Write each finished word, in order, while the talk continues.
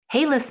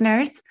Hey,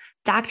 listeners,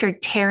 Dr.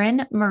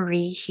 Taryn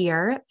Marie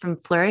here from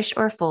Flourish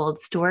or Fold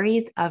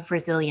Stories of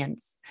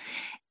Resilience.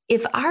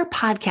 If our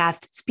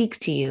podcast speaks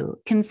to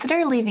you,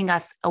 consider leaving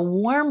us a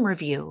warm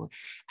review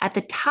at the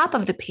top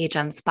of the page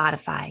on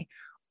Spotify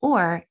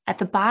or at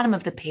the bottom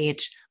of the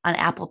page on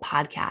Apple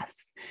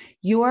Podcasts.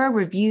 Your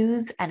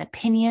reviews and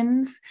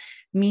opinions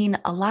mean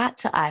a lot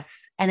to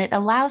us, and it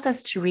allows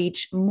us to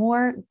reach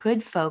more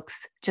good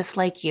folks just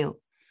like you.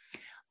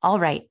 All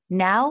right,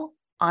 now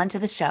on to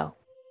the show.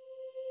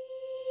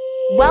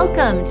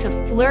 Welcome to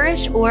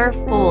Flourish or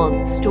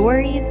Fold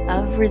Stories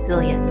of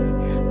Resilience.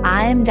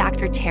 I'm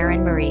Dr.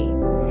 Taryn Marie,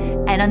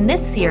 and on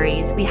this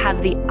series, we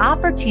have the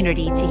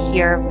opportunity to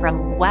hear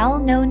from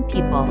well-known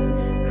people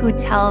who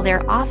tell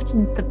their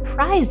often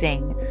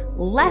surprising,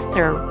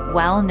 lesser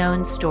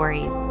well-known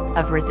stories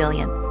of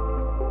resilience.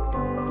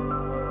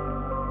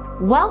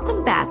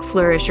 Welcome back,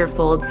 Flourish or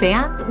Fold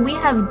fans. We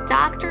have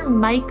Dr.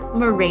 Mike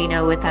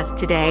Moreno with us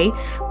today,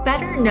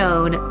 better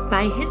known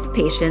by his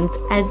patients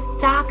as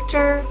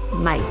Dr.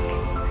 Mike.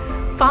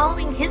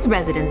 Following his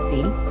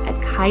residency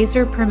at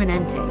Kaiser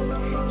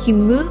Permanente, he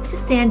moved to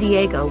San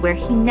Diego, where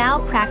he now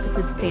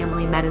practices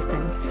family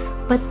medicine.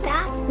 But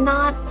that's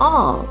not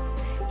all.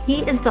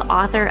 He is the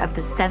author of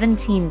The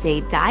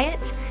 17-Day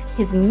Diet.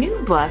 His new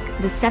book,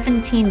 The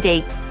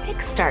 17-Day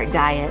Kickstart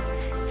Diet,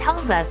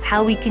 tells us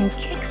how we can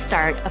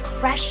kickstart a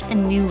fresh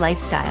and new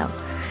lifestyle.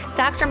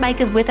 Dr.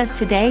 Mike is with us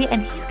today,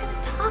 and he's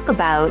going to talk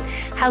about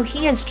how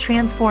he has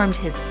transformed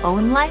his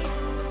own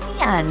life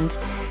and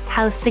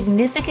how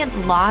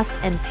significant loss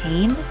and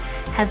pain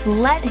has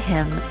led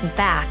him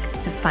back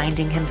to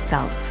finding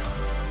himself.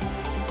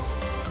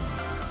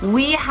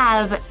 We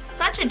have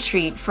such a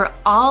treat for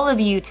all of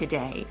you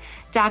today.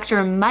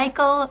 Dr.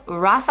 Michael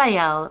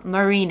Rafael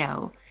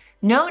Moreno,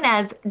 known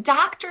as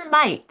Dr.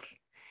 Mike.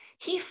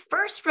 He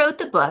first wrote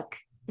the book,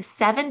 The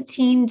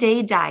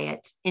 17-Day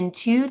Diet, in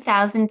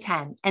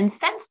 2010. And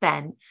since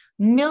then,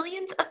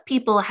 millions of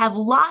people have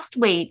lost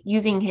weight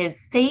using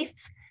his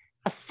safe,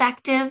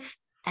 effective,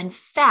 and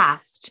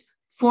fast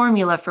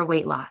formula for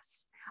weight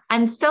loss.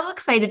 I'm so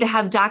excited to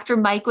have Dr.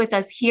 Mike with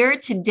us here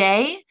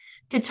today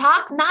to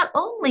talk not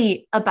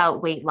only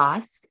about weight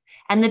loss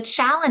and the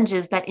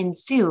challenges that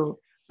ensue,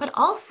 but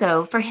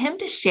also for him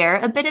to share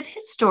a bit of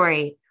his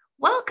story.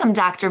 Welcome,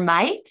 Dr.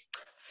 Mike.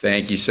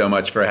 Thank you so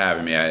much for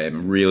having me. I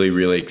am really,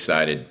 really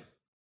excited.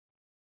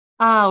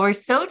 Oh, we're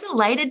so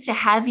delighted to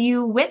have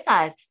you with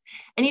us.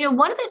 And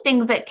one of the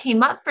things that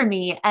came up for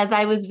me as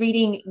I was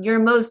reading your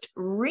most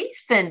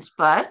recent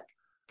book,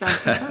 dun,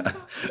 dun, dun,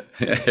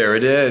 dun. Here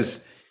it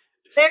is.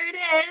 There it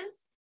is.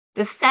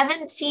 The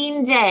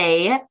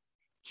 17-Day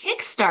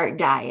Kickstart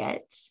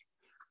Diet.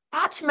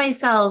 Thought to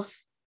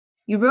myself,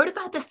 you wrote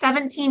about the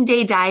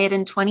 17-Day Diet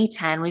in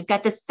 2010. We've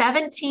got the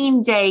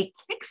 17-Day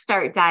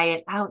Kickstart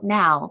Diet out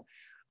now.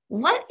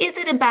 What is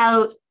it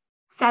about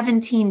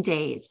 17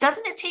 days?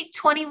 Doesn't it take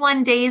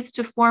 21 days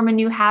to form a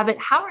new habit?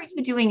 How are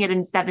you doing it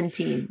in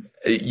 17?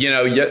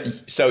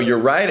 So you're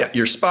right.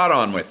 You're spot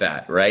on with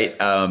that, right?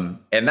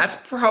 And that's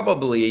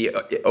probably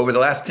over the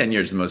last 10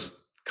 years, the most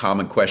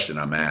common question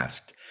I'm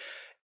asked.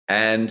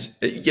 And,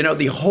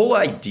 the whole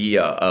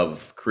idea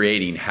of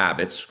creating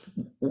habits,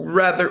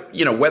 rather,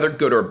 whether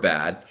good or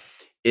bad,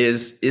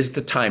 is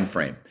the time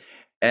frame.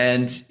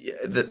 And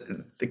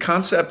the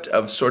concept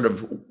of sort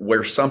of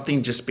where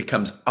something just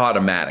becomes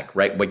automatic,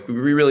 right? Like we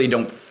really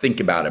don't think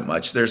about it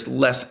much. There's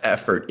less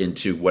effort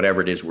into whatever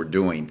it is we're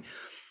doing.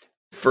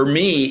 For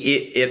me,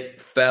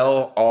 it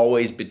fell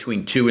always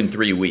between 2 and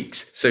 3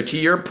 weeks. So to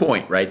your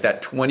point, right,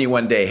 that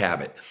 21-day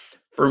habit.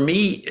 For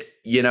me,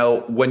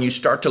 when you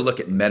start to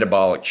look at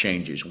metabolic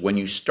changes, when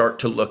you start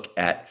to look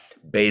at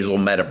basal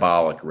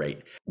metabolic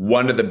rate,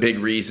 one of the big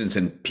reasons,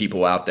 and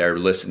people out there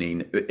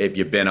listening, if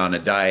you've been on a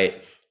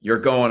diet, you're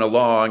going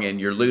along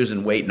and you're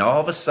losing weight, and all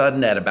of a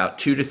sudden at about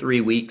 2 to 3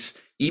 weeks,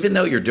 even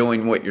though you're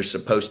doing what you're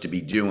supposed to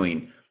be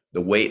doing,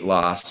 the weight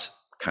loss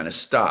kind of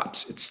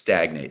stops. It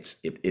stagnates.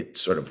 It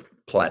sort of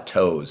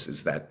plateaus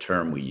is that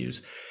term we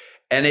use.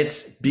 And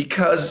it's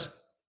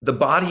because the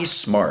body's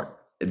smart.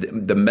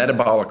 The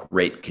metabolic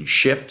rate can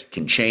shift,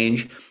 can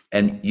change,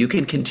 and you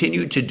can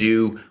continue to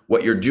do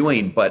what you're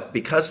doing. But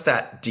because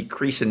that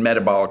decrease in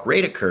metabolic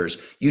rate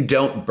occurs, you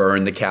don't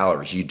burn the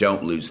calories. You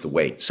don't lose the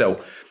weight.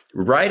 So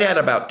right at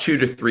about 2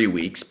 to 3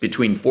 weeks,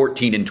 between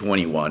 14 and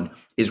 21,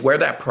 is where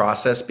that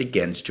process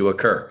begins to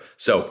occur.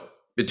 So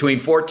between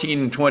 14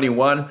 and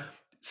 21,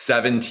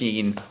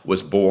 17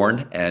 was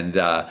born, and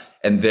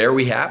there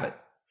we have it.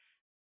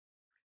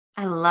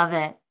 I love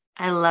it.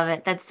 I love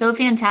it. That's so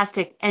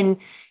fantastic. And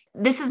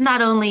this is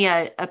not only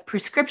a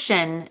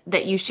prescription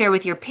that you share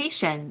with your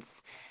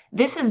patients.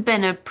 This has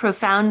been a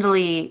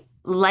profoundly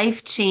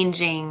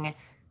life-changing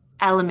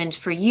element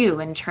for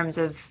you in terms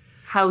of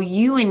how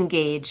you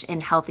engage in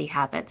healthy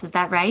habits. Is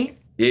that right?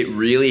 It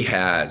really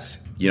has.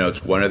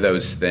 It's one of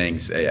those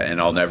things,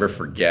 and I'll never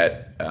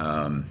forget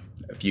a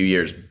few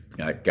years,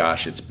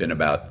 it's been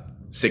about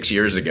 6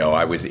 years ago,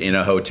 I was in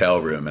a hotel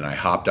room and I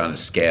hopped on a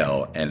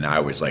scale and I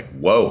was like,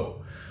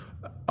 whoa,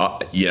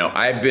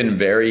 I've been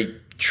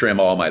very trim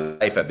all my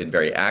life. I've been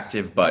very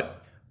active,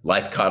 but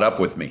life caught up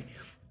with me.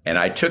 And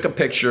I took a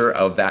picture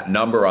of that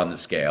number on the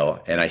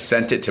scale and I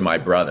sent it to my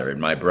brother. And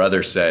my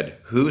brother said,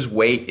 "Whose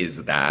weight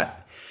is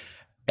that?"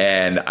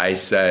 And I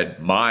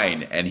said,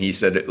 "Mine." And he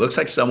said, "It looks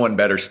like someone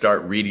better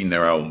start reading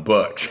their own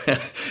books."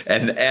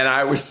 and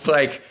I was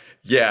like,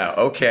 yeah,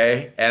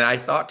 okay. And I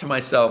thought to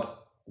myself,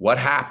 what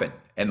happened?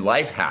 And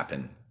life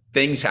happened.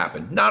 Things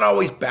happened. Not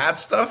always bad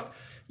stuff.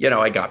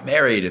 I got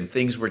married and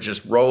things were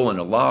just rolling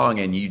along,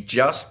 and you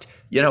just,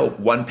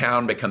 1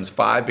 pound becomes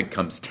 5,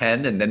 becomes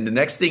 10. And then the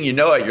next thing you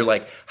know it, you're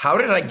like, how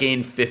did I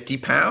gain 50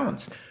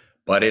 pounds?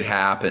 But it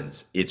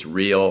happens. It's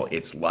real.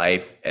 It's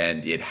life.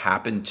 And it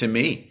happened to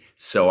me.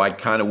 So I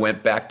kind of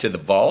went back to the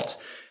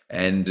vault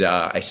and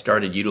I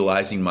started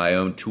utilizing my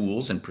own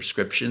tools and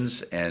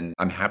prescriptions. And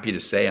I'm happy to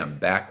say I'm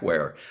back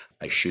where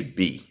I should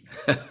be.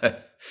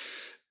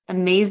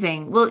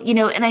 Amazing. Well,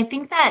 and I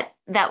think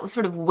that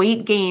sort of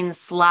weight gain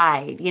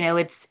slide,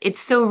 it's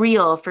so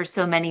real for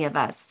so many of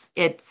us.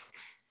 It's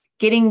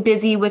getting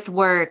busy with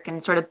work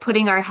and sort of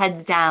putting our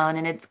heads down,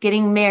 and it's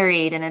getting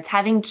married, and it's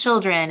having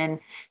children, and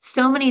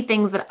so many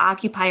things that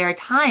occupy our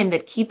time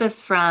that keep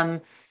us from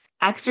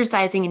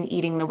exercising and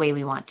eating the way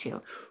we want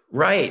to.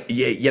 Right.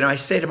 I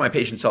say to my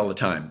patients all the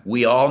time,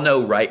 we all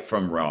know right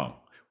from wrong.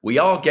 We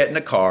all get in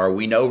a car.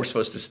 We know we're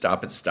supposed to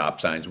stop at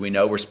stop signs. We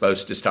know we're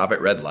supposed to stop at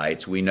red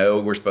lights. We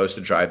know we're supposed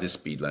to drive the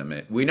speed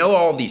limit. We know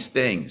all these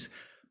things,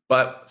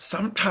 but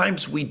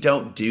sometimes we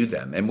don't do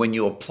them. And when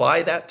you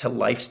apply that to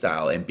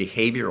lifestyle and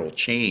behavioral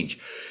change,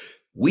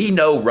 we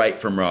know right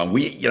from wrong.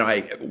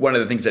 One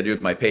of the things I do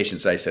with my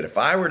patients, I said, if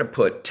I were to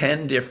put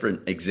 10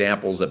 different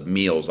examples of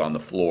meals on the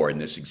floor in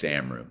this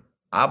exam room,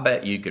 I'll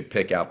bet you could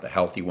pick out the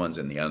healthy ones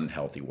and the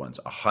unhealthy ones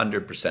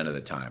 100% of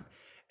the time.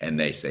 And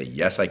they say,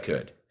 yes, I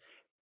could.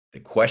 The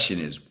question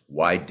is,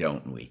 why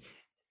don't we?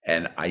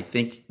 And I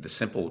think the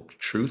simple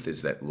truth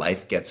is that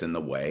life gets in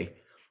the way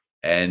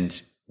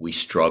and we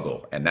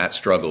struggle. And that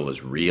struggle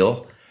is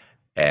real.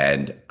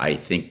 And I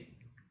think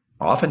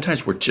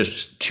oftentimes we're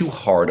just too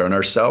hard on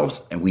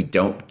ourselves and we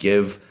don't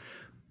give,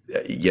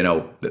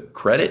 the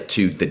credit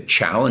to the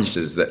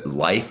challenges that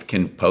life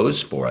can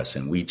pose for us.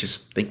 And we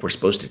just think we're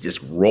supposed to just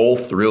roll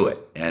through it.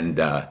 And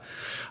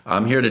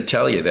I'm here to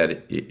tell you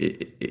that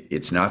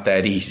it's not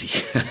that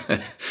easy.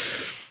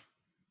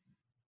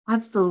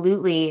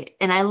 Absolutely.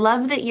 And I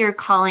love that you're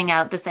calling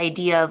out this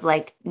idea of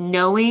like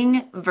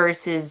knowing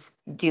versus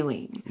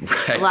doing.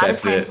 Right, a lot of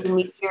times when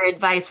we hear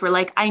advice, we're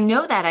like, I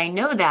know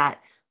that,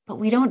 but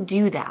we don't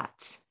do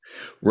that.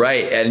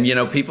 Right.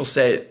 And, people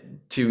say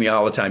it to me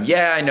all the time.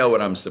 Yeah, I know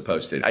what I'm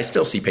supposed to. I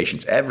still see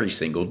patients every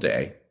single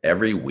day,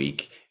 every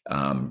week.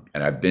 And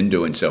I've been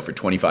doing so for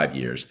 25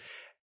 years.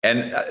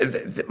 And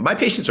my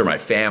patients are my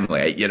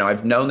family.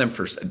 I've known them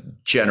for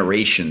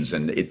generations,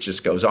 and it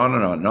just goes on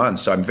and on and on.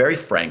 So I'm very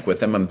frank with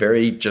them. I'm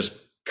very just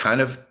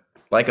kind of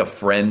like a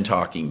friend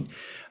talking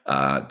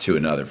to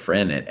another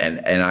friend.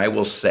 And I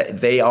will say,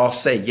 they all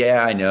say,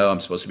 yeah, I know I'm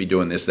supposed to be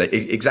doing this.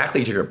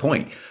 Exactly to your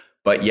point.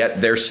 But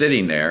yet they're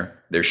sitting there.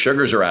 Their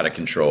sugars are out of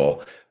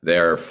control.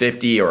 They're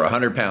 50 or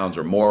 100 pounds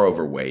or more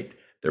overweight.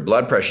 Their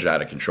blood pressure's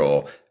out of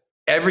control.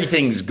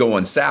 Everything's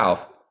going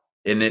south.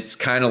 And it's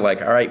kind of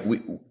like, all right,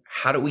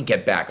 how do we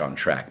get back on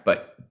track?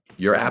 But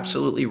you're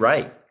absolutely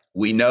right.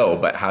 We know,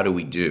 but how do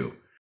we do?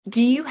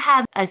 Do you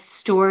have a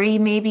story,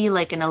 maybe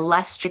like an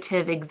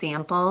illustrative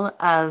example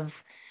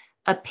of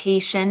a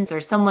patient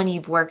or someone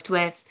you've worked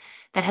with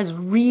that has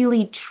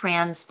really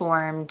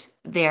transformed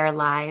their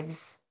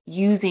lives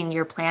using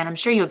your plan? I'm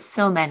sure you have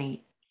so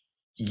many.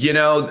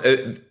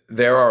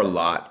 There are a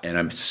lot, and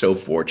I'm so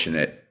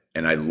fortunate.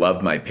 And I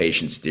love my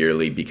patients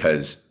dearly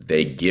because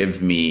they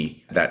give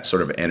me that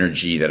sort of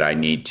energy that I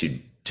need to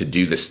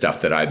do the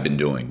stuff that I've been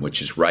doing,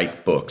 which is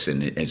write books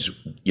and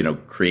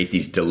create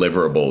these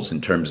deliverables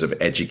in terms of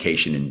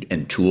education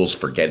and tools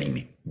for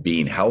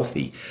being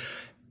healthy.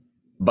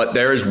 But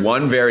there is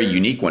one very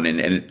unique one.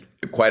 And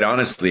quite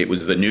honestly, it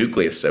was the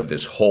nucleus of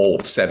this whole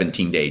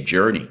 17-day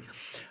journey.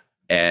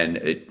 And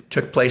it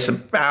took place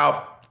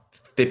about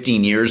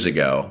 15 years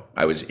ago.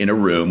 I was in a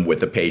room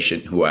with a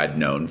patient who I'd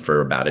known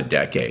for about a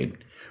decade.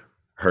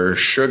 Her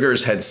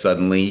sugars had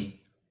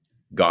suddenly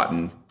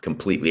gotten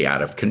completely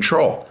out of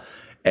control.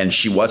 And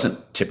she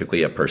wasn't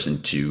typically a person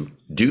to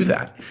do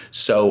that.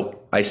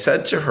 So I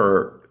said to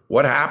her,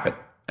 what happened?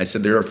 I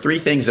said, there are 3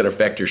 things that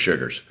affect your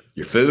sugars: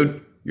 your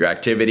food, your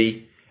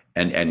activity,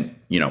 and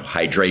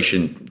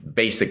hydration,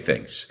 basic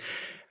things.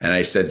 And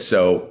I said,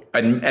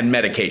 and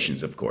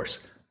medications, of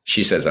course.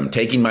 She says, I'm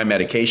taking my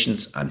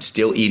medications. I'm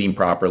still eating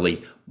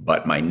properly.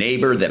 But my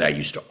neighbor that I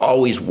used to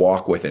always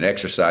walk with and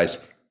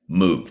exercise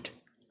moved,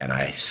 and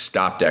I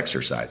stopped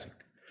exercising.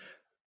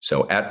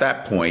 So at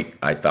that point,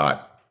 I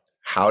thought,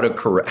 how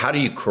do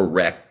you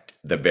correct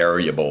the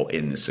variable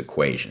in this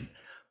equation?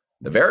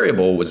 The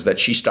variable was that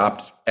she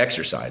stopped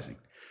exercising.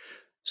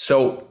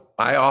 So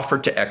I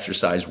offered to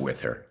exercise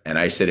with her. And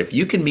I said, if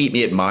you can meet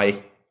me at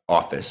my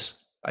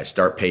office, I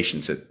start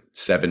patients at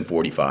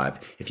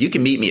 7:45. If you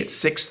can meet me at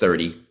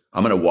 6:30,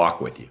 I'm going to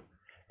walk with you.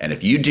 And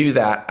if you do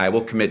that, I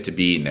will commit to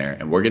being there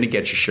and we're going to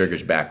get your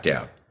sugars back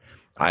down.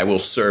 I will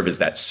serve as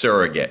that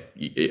surrogate,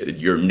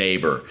 your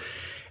neighbor.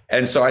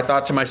 And so I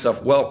thought to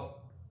myself,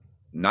 well,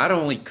 not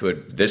only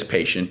could this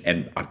patient,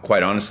 and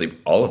quite honestly,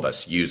 all of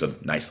us use a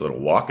nice little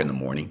walk in the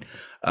morning,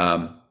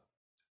 a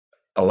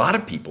lot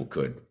of people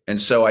could.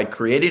 And so I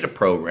created a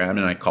program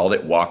and I called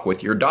it Walk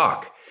with Your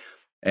Doc.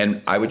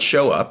 And I would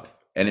show up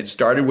and it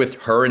started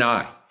with her and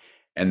I.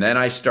 And then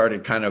I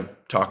started kind of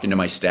talking to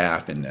my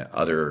staff and the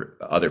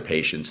other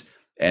patients.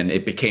 And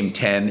it became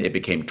 10, it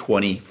became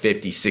 20,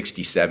 50,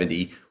 60,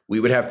 70. We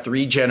would have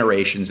 3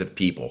 generations of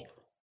people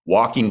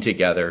walking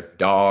together,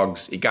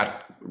 dogs. It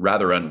got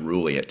rather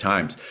unruly at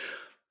times,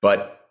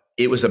 but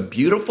it was a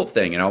beautiful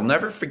thing. And I'll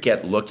never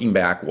forget looking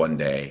back one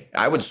day,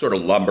 I would sort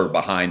of lumber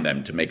behind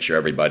them to make sure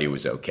everybody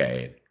was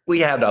okay.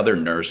 We had other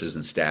nurses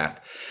and staff.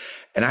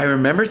 And I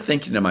remember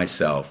thinking to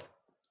myself,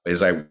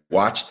 as I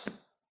watched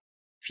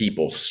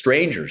people,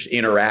 strangers,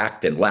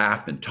 interact and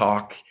laugh and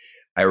talk,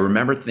 I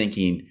remember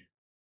thinking,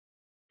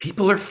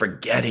 people are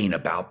forgetting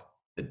about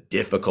the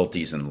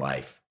difficulties in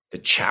life, the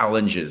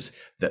challenges,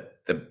 the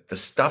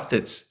stuff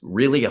that's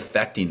really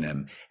affecting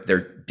them.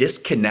 They're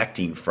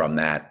disconnecting from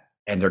that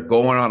and they're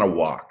going on a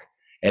walk.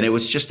 And it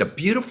was just a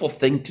beautiful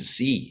thing to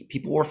see.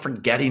 People were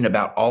forgetting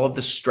about all of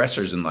the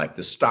stressors in life,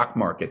 the stock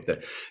market,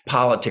 the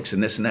politics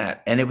and this and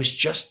that. And it was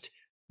just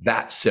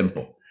that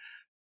simple.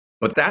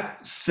 But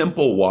that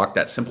simple walk,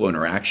 that simple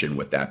interaction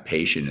with that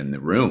patient in the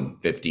room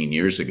 15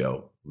 years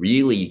ago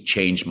really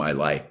changed my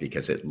life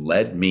because it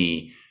led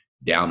me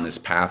down this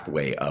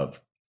pathway of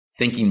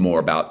thinking more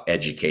about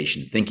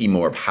education, thinking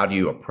more of how do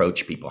you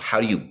approach people,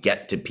 how do you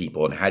get to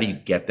people, and how do you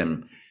get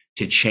them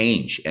to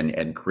change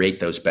and create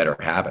those better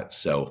habits.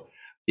 So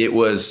it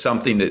was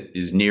something that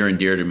is near and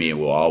dear to me and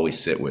will always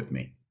sit with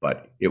me,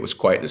 but it was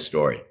quite the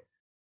story.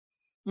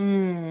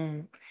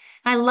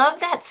 I love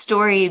that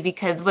story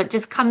because what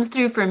just comes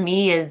through for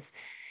me is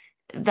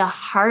the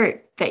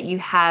heart that you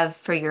have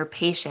for your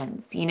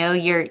patients. You know,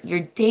 your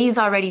day's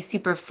already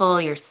super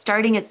full. You're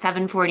starting at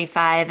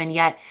 7:45, and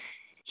yet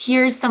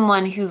here's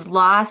someone who's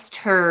lost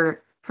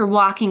her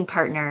walking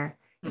partner,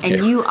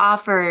 and you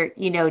offer,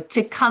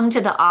 to come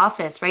to the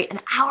office, right, an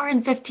hour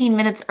and 15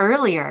 minutes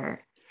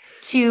earlier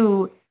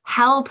to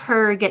help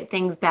her get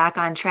things back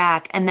on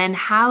track. And then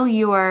how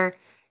your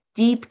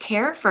deep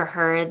care for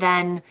her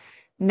then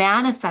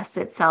manifests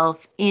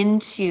itself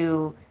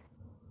into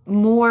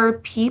more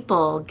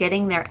people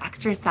getting their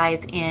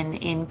exercise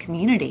in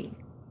community.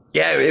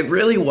 Yeah, it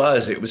really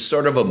was. It was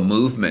sort of a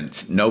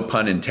movement, no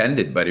pun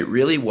intended, but it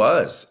really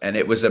was. And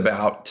it was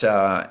about,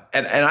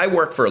 and I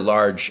work for a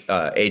large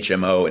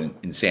HMO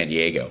in San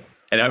Diego.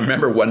 And I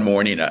remember one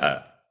morning,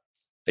 a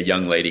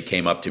young lady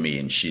came up to me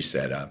and she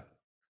said,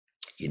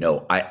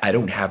 I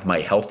don't have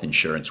my health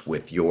insurance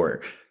with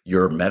your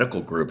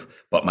medical group,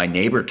 but my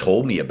neighbor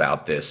told me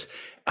about this.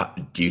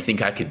 Do you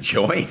think I could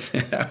join?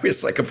 I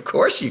was like, of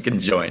course you can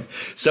join.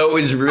 So it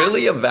was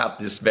really about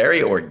this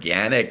very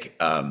organic,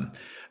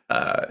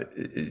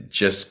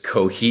 just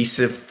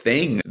cohesive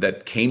thing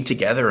that came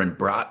together and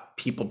brought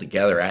people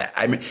together.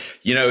 I mean,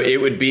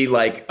 it would be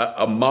like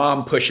a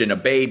mom pushing a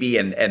baby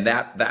and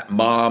that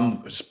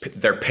mom,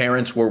 their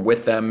parents were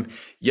with them.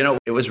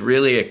 It was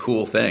really a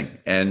cool thing.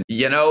 And,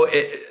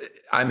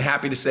 I'm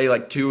happy to say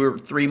like 2 or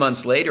 3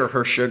 months later,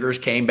 her sugars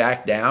came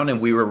back down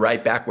and we were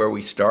right back where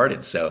we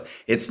started. So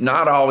it's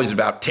not always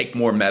about take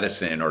more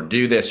medicine or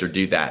do this or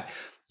do that.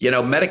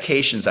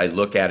 Medications I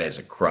look at as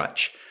a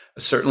crutch.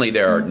 Certainly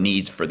there are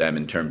needs for them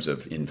in terms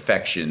of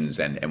infections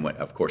and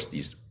of course,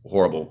 these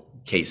horrible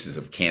cases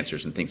of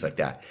cancers and things like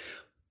that.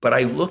 But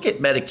I look at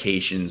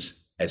medications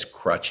as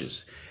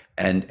crutches.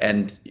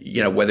 And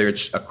whether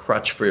it's a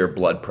crutch for your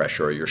blood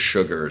pressure or your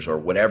sugars or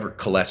whatever,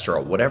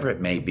 cholesterol, whatever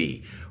it may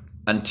be,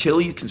 until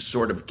you can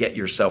sort of get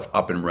yourself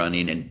up and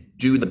running and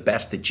do the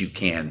best that you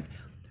can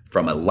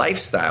from a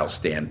lifestyle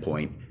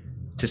standpoint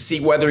to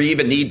see whether you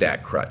even need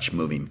that crutch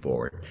moving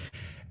forward.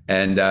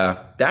 And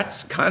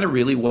that's kind of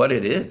really what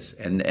it is.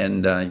 And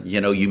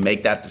you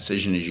make that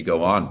decision as you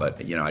go on.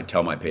 But, I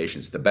tell my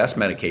patients, the best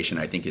medication,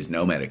 I think, is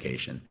no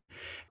medication.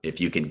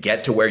 If you can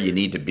get to where you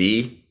need to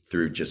be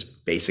through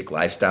just basic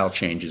lifestyle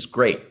changes,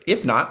 great.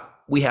 If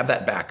not, we have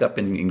that backup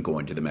in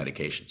going to the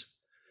medications.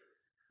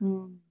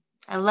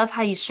 I love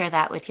how you share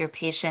that with your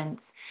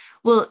patients.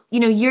 Well,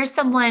 you're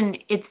someone,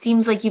 it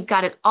seems like you've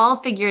got it all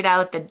figured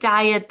out, the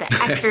diet, the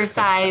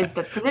exercise,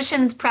 the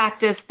physician's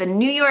practice, the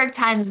New York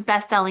Times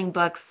bestselling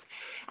books.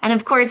 And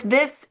of course,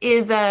 this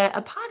is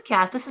a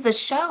podcast. This is a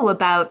show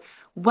about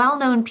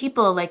well-known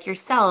people like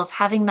yourself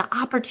having the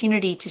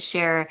opportunity to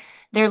share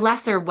their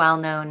lesser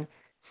well-known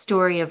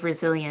story of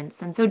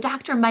resilience. And so,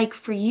 Dr. Mike,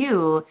 for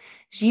you,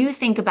 as you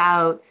think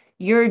about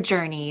your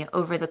journey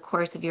over the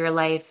course of your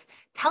life,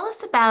 tell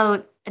us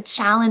about a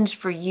challenge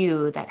for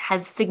you that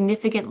has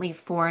significantly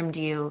formed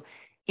you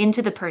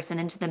into the person,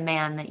 into the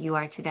man that you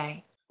are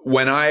today.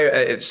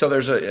 There's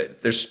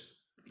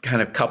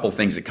kind of a couple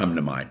things that come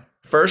to mind.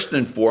 First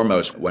and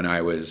foremost, when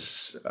I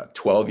was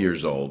 12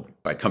 years old,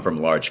 I come from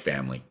a large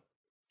family,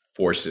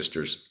 4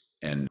 sisters,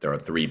 and there are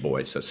 3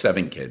 boys, so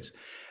 7 kids.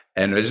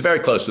 And it was very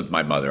close with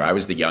my mother. I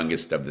was the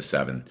youngest of the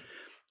seven.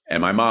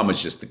 And my mom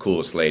was just the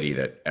coolest lady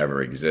that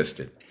ever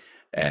existed.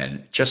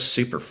 And just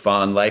super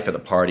fun, life of the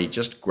party,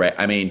 just great.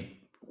 I mean,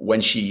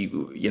 when she,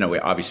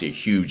 obviously a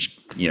huge,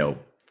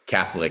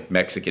 Catholic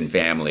Mexican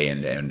family,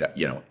 and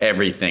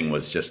everything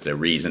was just a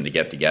reason to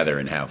get together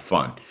and have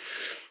fun.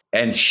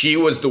 And she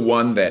was the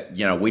one that,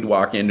 we'd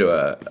walk into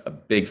a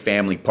big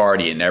family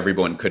party and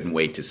everyone couldn't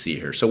wait to see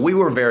her. So we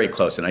were very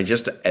close, and I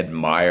just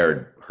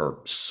admired her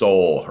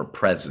soul, her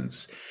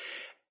presence.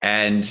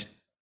 And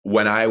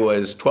when I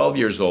was 12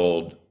 years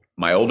old,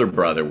 my older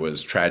brother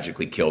was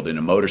tragically killed in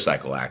a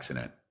motorcycle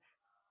accident.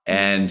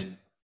 And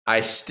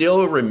I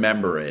still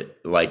remember it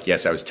like,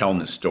 yes, I was telling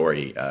this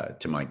story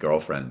to my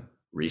girlfriend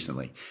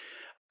recently.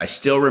 I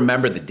still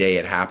remember the day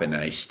it happened.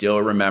 And I still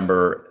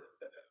remember,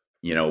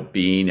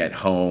 being at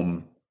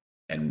home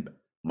and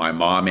my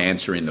mom I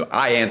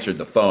answered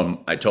the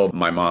phone. I told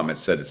my mom, I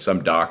said, it's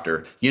some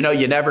doctor. You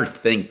never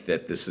think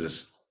that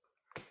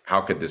how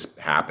could this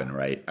happen,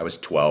 right? I was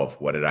 12.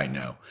 What did I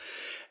know?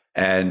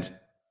 And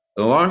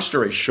the long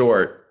story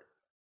short,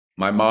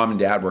 my mom and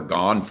dad were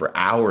gone for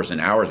hours and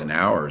hours and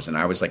hours. And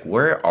I was like,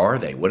 where are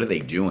they? What are they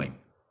doing?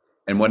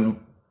 And when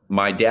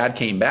my dad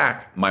came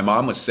back, my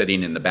mom was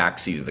sitting in the back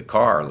seat of the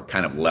car,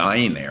 kind of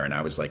lying there. And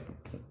I was like,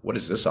 what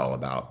is this all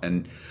about?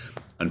 And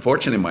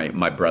unfortunately,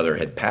 my brother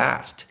had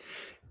passed.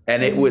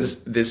 And it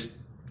was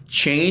this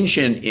change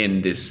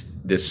in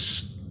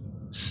this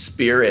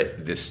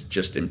spirit, this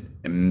just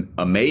an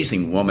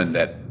amazing woman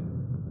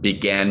that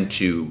began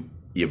to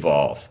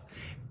evolve.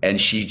 And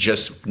she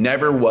just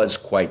never was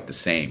quite the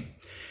same.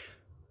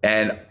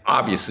 And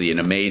obviously an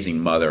amazing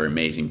mother,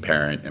 amazing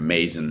parent,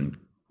 amazing,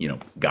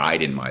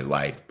 guide in my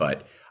life.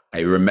 But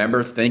I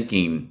remember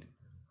thinking,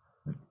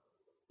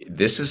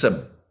 this is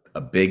a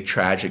big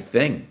tragic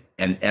thing.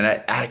 And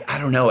I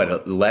don't know,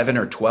 at 11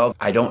 or 12,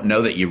 I don't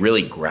know that you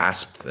really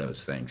grasped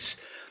those things.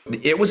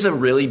 It was a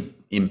really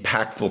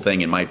impactful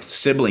thing. And my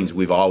siblings,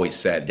 we've always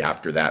said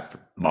after that,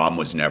 mom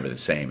was never the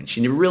same. And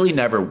she really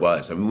never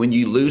was. I mean, when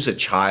you lose a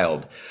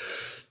child,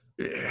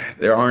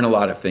 there aren't a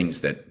lot of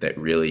things that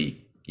really,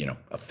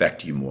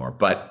 affect you more.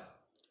 But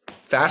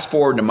fast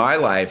forward to my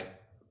life,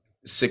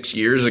 6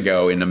 years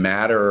ago, in a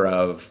matter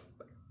of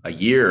a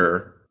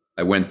year,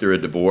 I went through a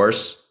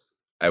divorce.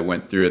 I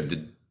went through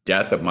the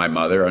death of my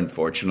mother,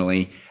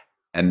 unfortunately,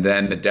 and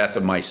then the death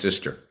of my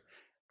sister,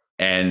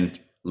 and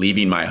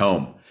leaving my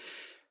home.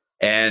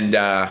 And,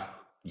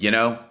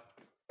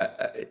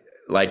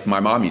 like my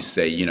mom used to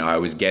say, I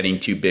was getting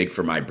too big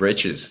for my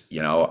britches.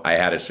 I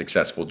had a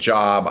successful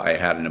job. I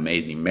had an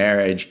amazing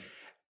marriage,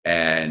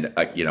 and,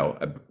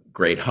 a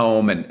great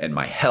home, and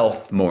my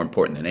health, more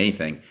important than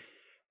anything.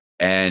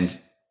 And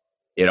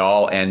it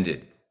all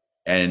ended.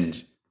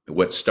 And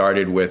what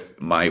started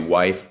with my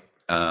wife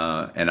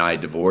and I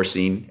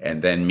divorcing,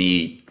 and then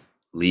me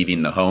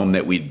leaving the home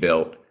that we'd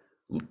built,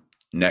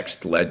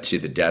 next led to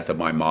the death of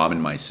my mom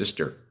and my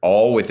sister,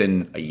 all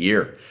within a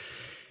year.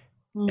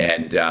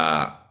 And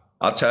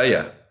I'll tell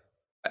you,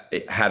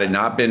 had it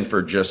not been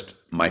for just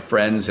my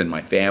friends and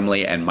my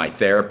family and my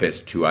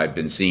therapist, who I've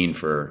been seeing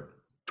for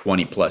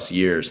 20 plus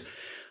years,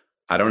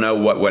 I don't know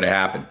what would have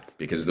happened,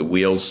 because the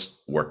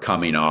wheels were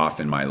coming off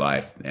in my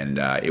life, and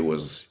it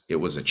was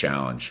a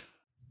challenge.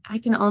 I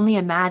can only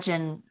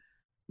imagine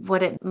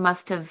what it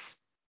must have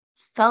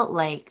felt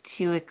like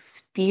to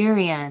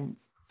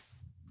experience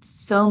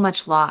so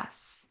much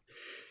loss.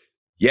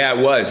 Yeah,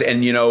 it was.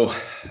 And,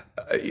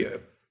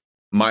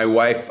 my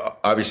wife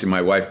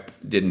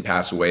didn't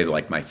pass away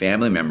like my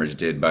family members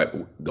did,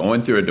 but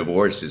going through a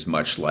divorce is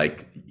much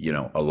like,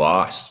 a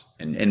loss.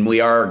 And we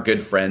are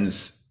good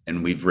friends,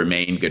 and we've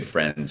remained good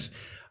friends.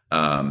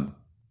 When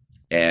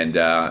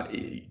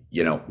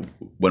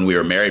we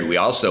were married, we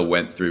also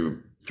went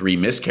through 3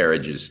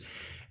 miscarriages.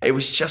 It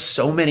was just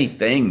so many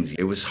things.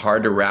 It was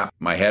hard to wrap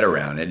my head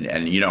around.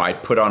 And I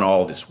put on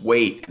all this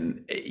weight,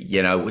 and,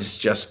 it was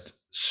just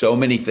so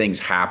many things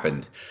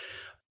happened.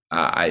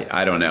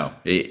 I don't know.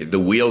 The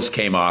wheels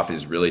came off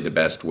is really the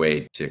best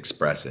way to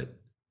express it.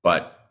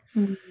 But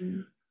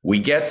we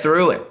get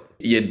through it.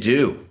 You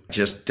do.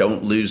 Just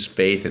don't lose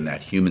faith in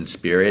that human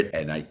spirit.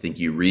 And I think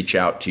you reach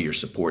out to your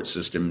support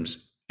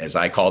systems, as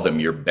I call them,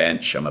 your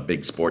bench. I'm a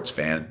big sports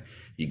fan.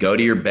 You go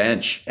to your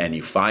bench and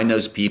you find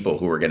those people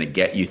who are going to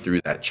get you through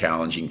that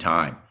challenging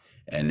time.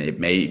 And it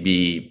may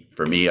be,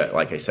 for me,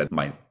 like I said,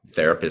 my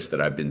therapist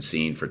that I've been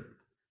seeing for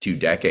 2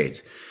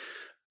 decades.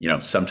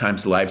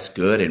 Sometimes life's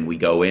good and we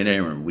go in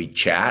and we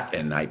chat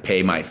and I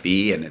pay my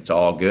fee and it's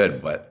all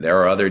good. But there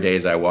are other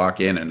days I walk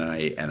in and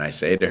I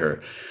say to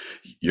her,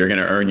 you're going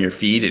to earn your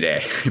fee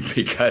today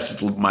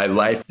because my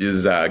life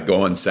is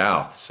going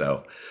south.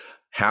 So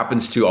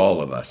happens to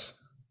all of us.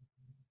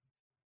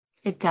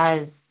 It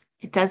does.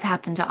 It does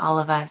happen to all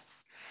of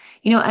us.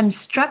 I'm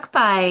struck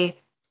by,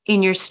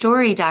 in your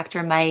story,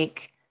 Dr.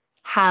 Mike,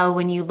 how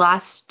when you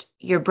lost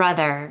your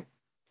brother,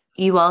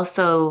 you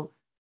also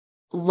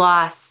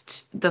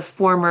lost the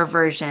former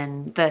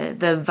version,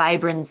 the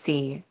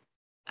vibrancy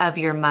of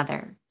your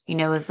mother.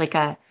 It was like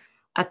a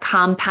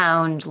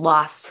compound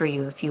loss for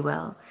you, if you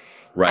will.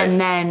 Right. And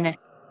then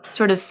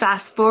sort of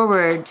fast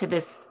forward to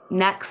this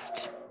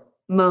next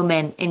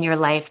moment in your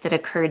life that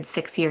occurred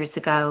 6 years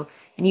ago,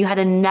 and you had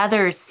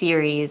another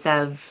series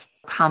of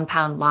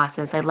compound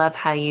losses. I love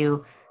how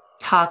you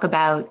talk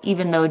about,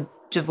 even though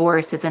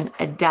divorce isn't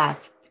a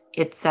death,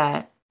 it's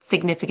a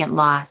significant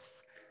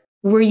loss.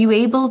 Were you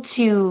able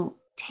to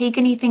take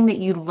anything that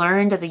you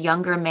learned as a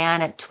younger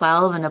man at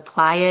 12 and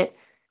apply it,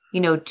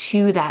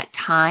 to that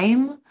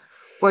time?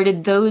 Or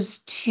did those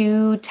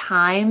two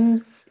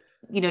times,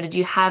 did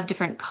you have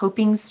different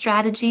coping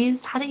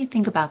strategies? How do you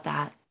think about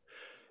that?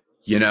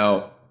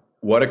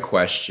 What a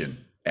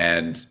question.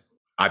 And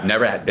I've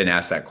never been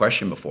asked that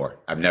question before.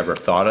 I've never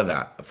thought of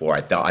that before.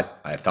 I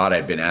thought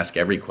I'd been asked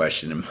every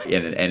question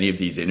in any of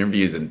these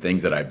interviews and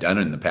things that I've done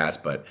in the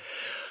past. But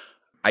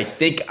I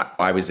think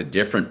I was a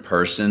different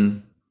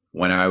person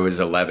when I was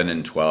 11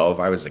 and 12.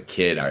 I was a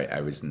kid.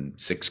 I was in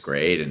sixth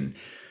grade, and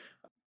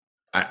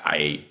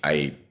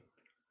I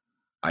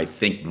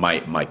think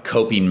my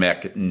coping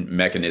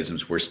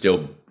mechanisms were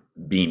still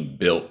being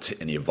built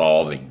and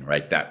evolving,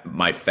 right? That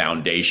my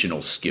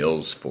foundational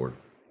skills for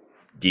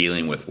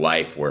dealing with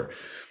life were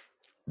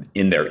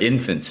in their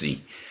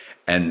infancy.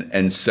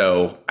 And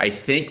so I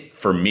think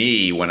for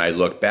me, when I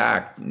look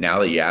back, now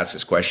that you ask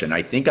this question,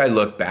 I think I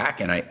look back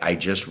and I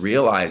just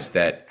realized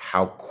that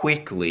how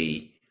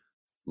quickly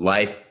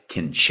life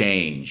can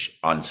change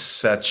on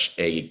such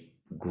a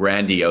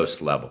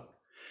grandiose level.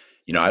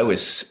 I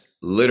was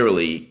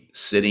literally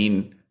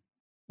sitting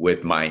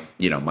with my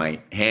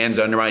hands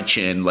under my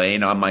chin,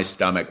 laying on my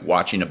stomach,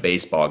 watching a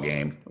baseball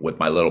game with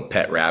my little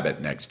pet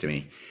rabbit next to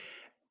me.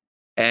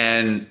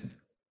 And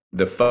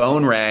the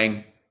phone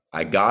rang.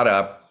 I got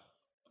up.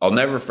 I'll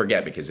never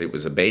forget, because it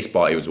was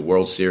a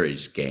World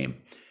Series game.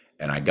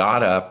 And I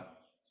got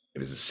up. It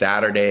was a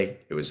Saturday.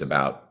 It was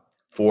about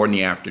 4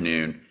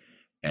 p.m.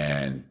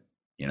 And,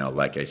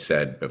 like I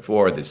said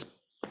before, this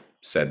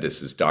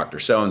is Dr.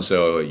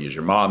 So-and-so. Is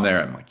your mom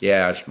there? I'm like,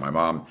 yeah, it's my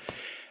mom.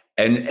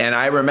 And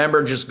I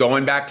remember just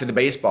going back to the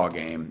baseball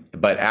game,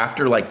 but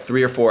after like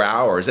 3 or 4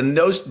 hours, and in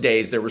those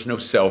days there was no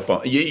cell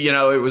phone.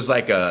 It was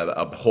like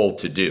a whole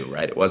to do,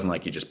 right? It wasn't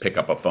like you just pick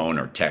up a phone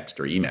or text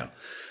or email.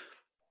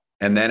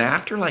 And then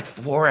after like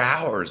 4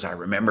 hours, I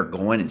remember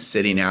going and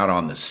sitting out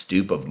on the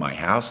stoop of my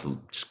house,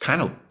 just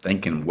kind of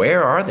thinking,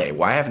 where are they?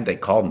 Why haven't they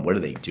called? And what are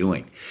they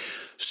doing?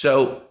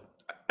 So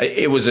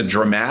it was a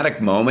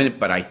dramatic moment,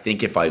 but I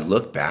think if I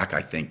look back,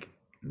 I think,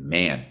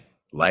 man,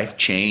 life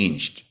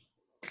changed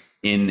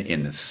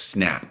in the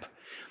snap.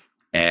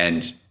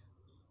 And,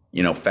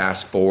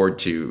 fast forward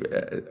to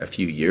a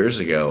few years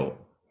ago,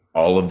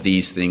 all of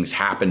these things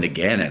happened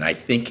again. And I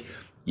think,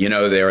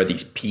 there are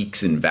these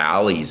peaks and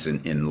valleys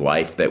in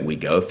life that we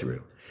go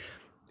through.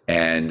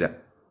 And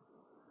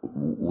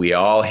we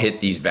all hit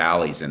these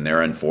valleys, and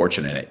they're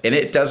unfortunate. And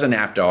it doesn't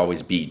have to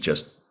always be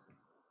just,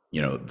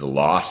 the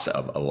loss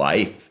of a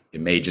life.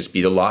 It may just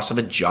be the loss of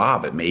a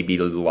job. It may be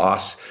the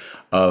loss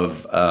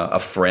of a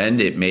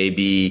friend. It may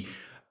be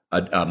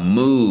a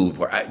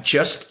move, or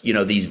just,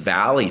 these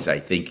valleys, I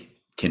think,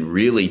 can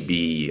really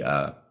be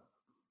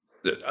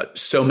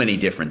so many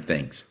different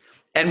things.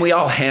 And we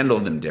all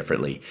handle them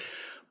differently.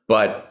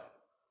 But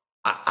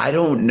I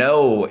don't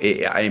know.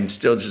 I'm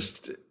still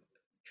just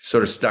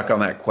sort of stuck on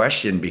that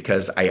question,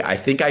 because I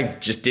think I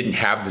just didn't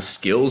have the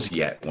skills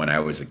yet when I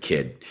was a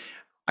kid.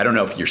 I don't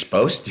know if you're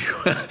supposed to.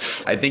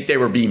 I think they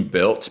were being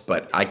built,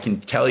 but I can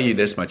tell you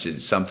this much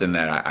is something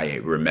that I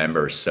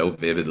remember so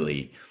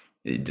vividly,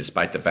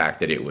 despite the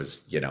fact that it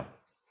was,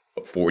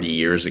 40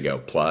 years ago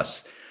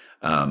plus.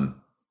 And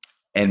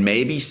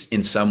maybe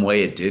in some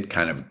way it did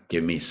kind of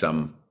give me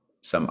some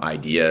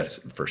idea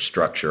for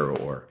structure,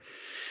 or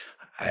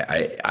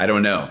I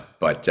don't know.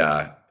 But,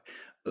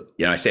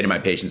 I say to my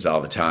patients all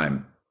the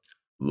time,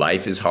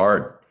 life is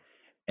hard.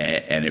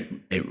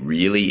 And it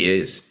really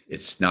is.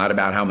 It's not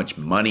about how much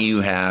money you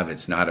have.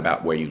 It's not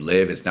about where you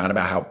live. It's not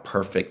about how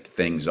perfect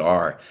things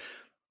are.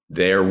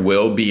 There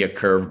will be a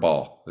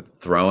curveball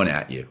thrown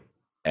at you.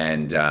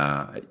 And,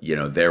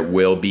 there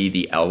will be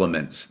the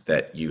elements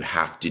that you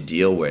have to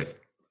deal with.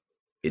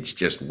 It's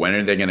just, when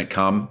are they going to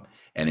come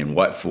and in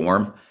what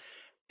form?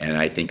 And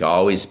I think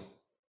always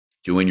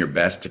doing your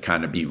best to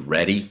kind of be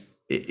ready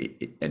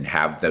and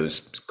have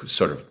those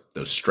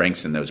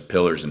strengths and those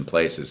pillars in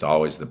place is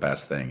always the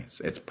best thing.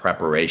 It's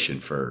preparation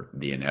for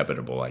the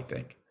inevitable, I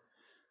think.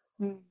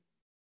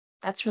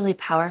 That's really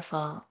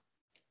powerful.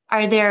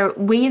 Are there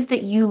ways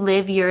that you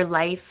live your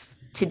life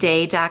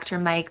today, Dr.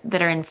 Mike,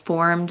 that are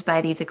informed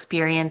by these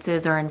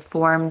experiences or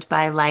informed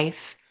by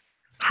life?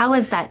 How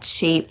has that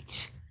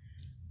shaped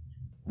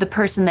the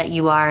person that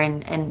you are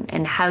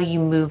and how you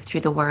move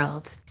through the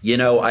world?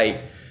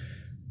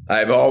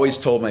 I've always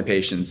told my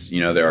patients,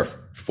 there are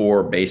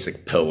 4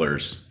 basic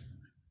pillars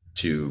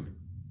to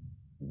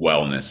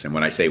wellness. And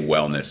when I say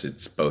wellness,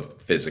 it's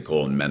both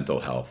physical and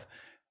mental health.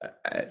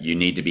 You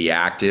need to be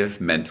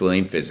active mentally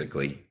and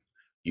physically.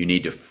 You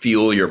need to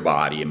fuel your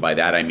body. And by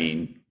that, I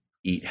mean,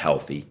 eat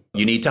healthy.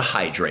 You need to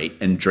hydrate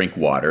and drink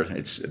water.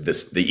 It's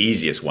the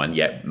easiest one,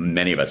 yet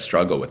many of us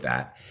struggle with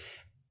that.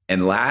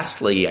 And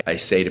lastly, I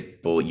say to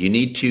people, you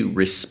need to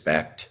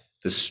respect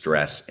the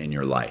stress in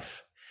your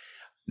life.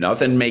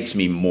 Nothing makes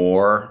me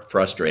more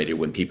frustrated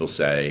when people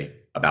say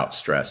about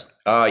stress,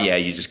 oh, yeah,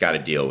 you just got to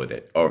deal with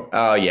it. Or,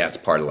 oh, yeah, it's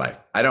part of life.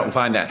 I don't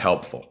find that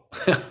helpful.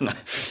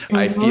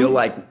 I feel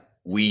like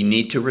we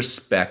need to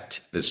respect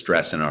the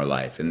stress in our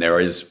life. And there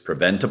is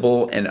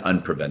preventable and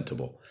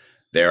unpreventable.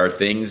 There are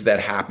things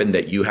that happen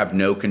that you have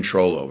no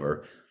control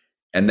over.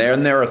 And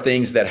then there are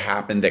things that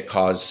happen that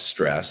cause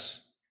stress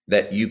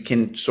that you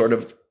can sort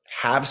of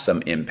have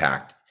some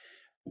impact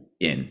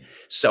in.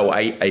 So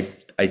I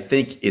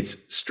think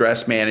it's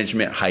stress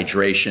management,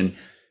 hydration,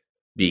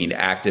 being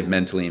active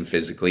mentally and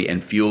physically,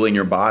 and fueling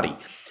your body.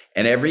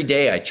 And every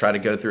day I try to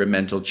go through a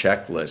mental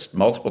checklist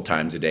multiple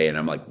times a day. And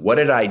I'm like, what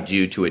did I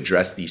do to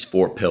address these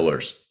 4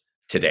 pillars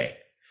today?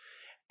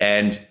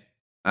 And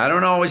I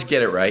don't always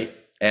get it right.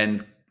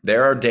 And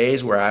there are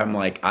days where I'm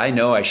like, I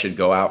know I should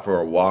go out for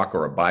a walk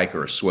or a bike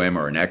or a swim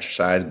or an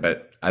exercise,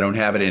 but I don't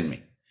have it in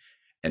me.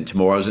 And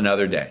tomorrow's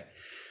another day.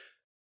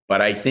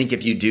 But I think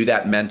if you do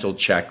that mental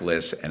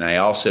checklist, and I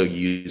also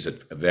use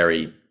a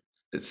very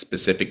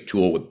specific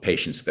tool with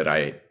patients that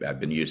I've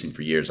been using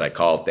for years, I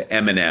call it the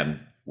M&M,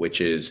 which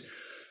is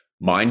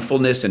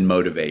mindfulness and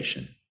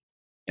motivation.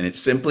 And it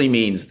simply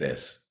means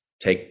this: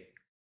 take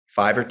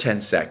 5 or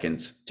 10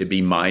 seconds to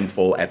be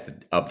mindful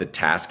of the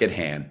task at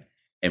hand.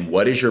 And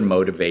what is your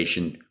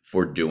motivation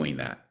for doing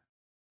that?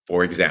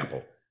 For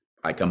example,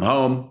 I come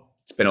home,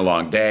 it's been a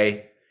long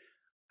day.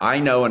 I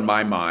know in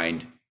my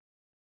mind,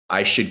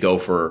 I should go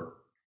for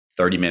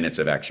 30 minutes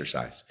of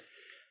exercise.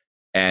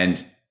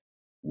 And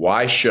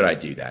why should I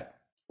do that?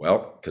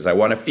 Well, because I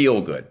want to feel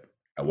good.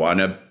 I want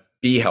to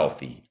be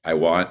healthy. I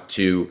want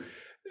to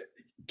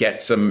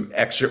get some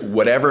extra,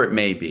 whatever it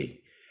may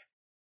be.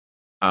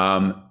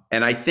 And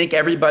I think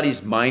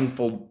everybody's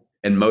mindful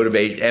and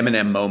motivated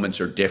M&M moments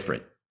are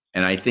different.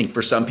 And I think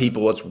for some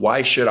people, it's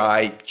why should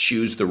I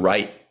choose the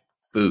right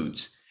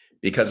foods?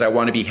 Because I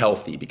want to be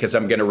healthy, because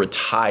I'm going to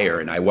retire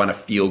and I want to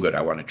feel good.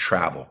 I want to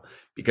travel,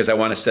 because I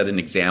want to set an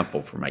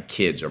example for my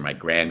kids or my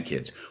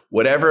grandkids,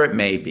 whatever it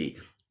may be.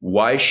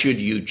 Why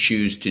should you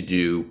choose to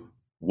do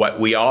what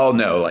we all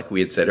know, like we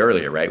had said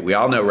earlier, right? We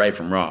all know right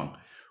from wrong.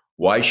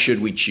 Why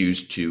should we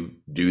choose to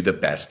do the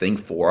best thing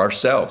for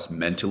ourselves,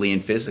 mentally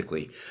and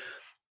physically?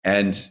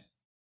 And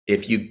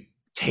if you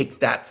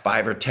take that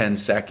 5 or 10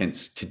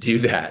 seconds to do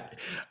that,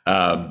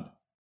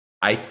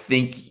 I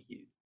think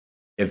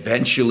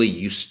eventually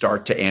you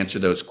start to answer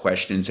those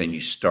questions and you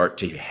start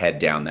to head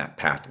down that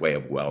pathway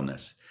of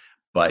wellness.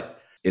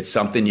 But it's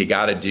something you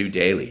got to do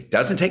daily. It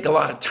doesn't take a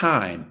lot of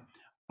time,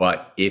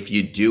 but if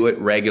you do it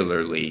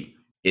regularly,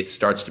 it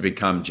starts to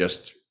become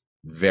just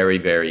very,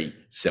 very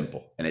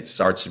simple. And it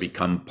starts to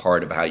become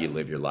part of how you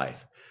live your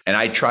life. And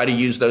I try to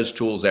use those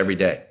tools every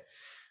day.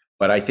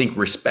 But I think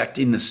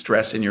respecting the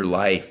stress in your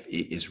life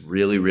is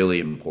really, really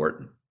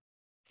important.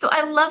 So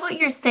I love what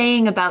you're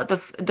saying about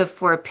the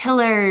 4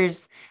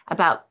 pillars,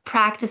 about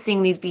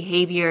practicing these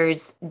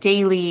behaviors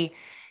daily.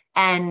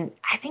 And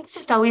I think it's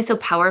just always so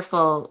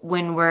powerful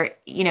when we're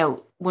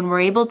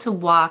able to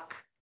walk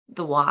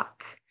the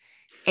walk.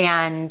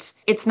 And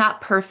it's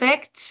not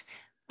perfect,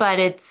 but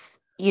it's,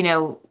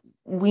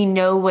 we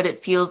know what it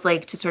feels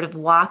like to sort of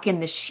walk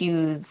in the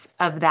shoes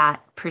of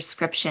that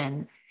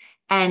prescription.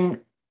 And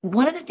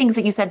one of the things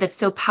that you said that's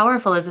so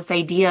powerful is this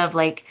idea of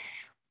like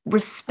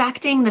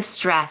respecting the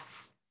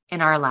stress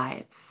in our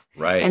lives.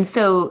 Right. And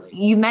so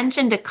you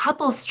mentioned a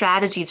couple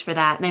strategies for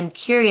that. And I'm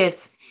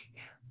curious,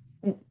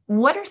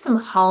 what are some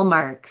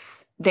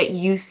hallmarks that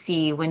you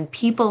see when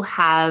people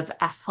have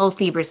a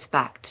healthy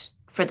respect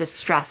for the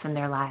stress in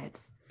their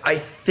lives? I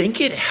think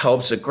it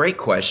helps. A great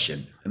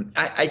question.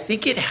 I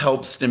think it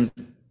helps them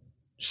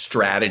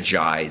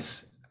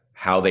strategize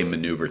how they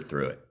maneuver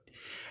through it.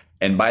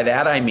 And by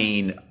that, I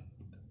mean,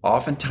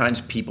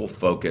 oftentimes people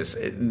focus,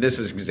 this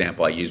is an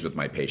example I use with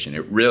my patient.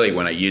 It really,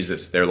 when I use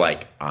this, they're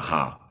like,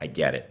 aha, I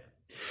get it.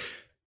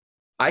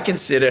 I can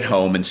sit at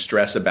home and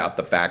stress about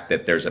the fact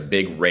that there's a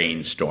big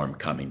rainstorm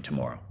coming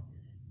tomorrow.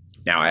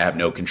 Now, I have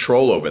no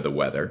control over the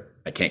weather.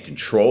 I can't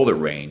control the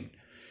rain,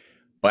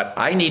 but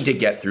I need to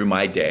get through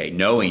my day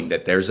knowing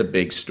that there's a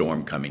big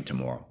storm coming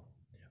tomorrow.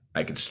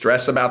 I could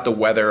stress about the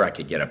weather. I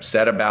could get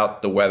upset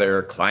about the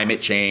weather,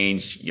 climate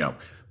change,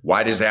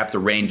 why does it have to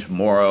rain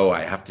tomorrow?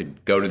 I have to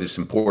go to this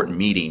important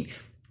meeting,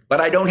 but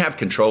I don't have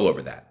control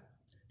over that.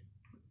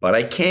 But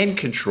I can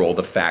control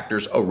the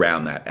factors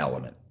around that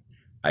element.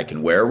 I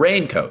can wear a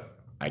raincoat.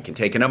 I can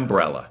take an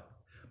umbrella.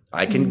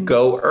 I can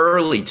go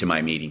early to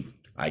my meeting.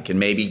 I can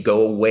maybe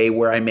go away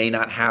where I may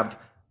not have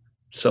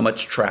so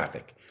much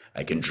traffic.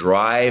 I can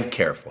drive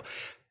careful.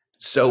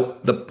 So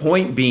the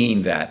point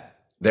being that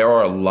there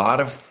are a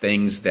lot of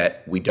things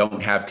that we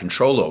don't have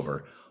control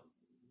over,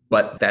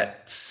 but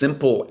that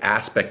simple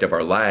aspect of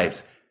our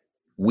lives,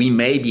 we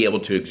may be able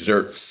to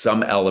exert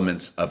some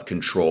elements of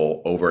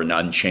control over an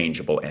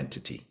unchangeable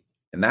entity.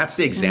 And that's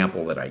the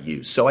example that I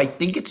use. So I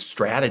think it's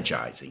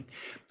strategizing.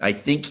 I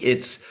think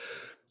it's,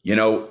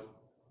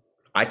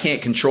 I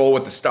can't control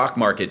what the stock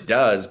market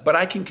does, but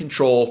I can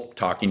control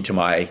talking to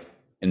my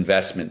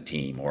investment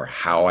team, or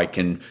how I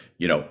can,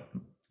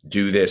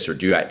 do this or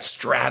do that,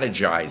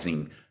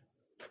 strategizing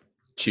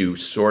to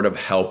sort of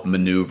help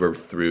maneuver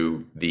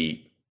through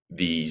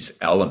these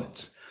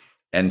elements.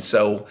 And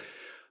so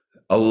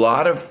a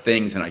lot of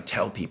things, and I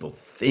tell people,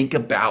 think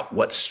about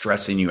what's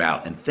stressing you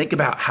out and think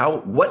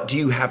about what do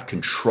you have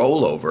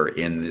control over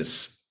in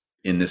this,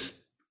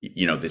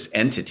 this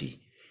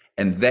entity.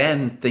 And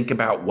then think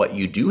about what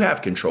you do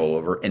have control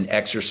over and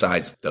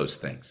exercise those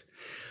things.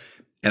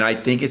 And I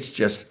think it's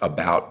just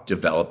about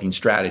developing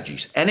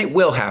strategies. And it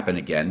will happen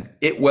again.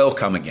 It will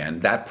come again.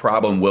 That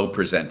problem will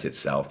present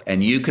itself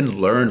and you can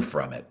learn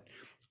from it.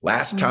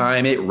 Last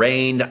time it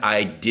rained,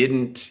 I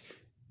didn't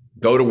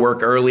go to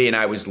work early and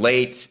I was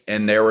late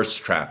and there was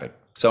traffic.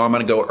 So I'm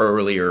going to go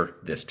earlier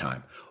this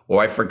time.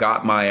 Or I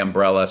forgot my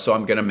umbrella, so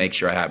I'm going to make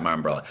sure I have my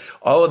umbrella.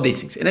 All of these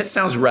things. And it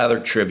sounds rather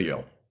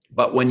trivial,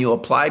 but when you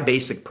apply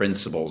basic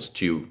principles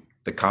to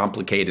the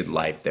complicated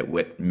life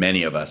that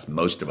many of us,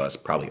 most of us,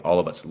 probably all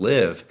of us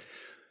live,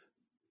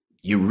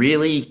 you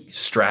really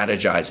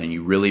strategize and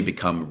you really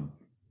become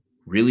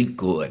really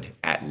good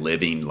at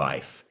living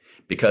life,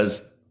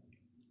 because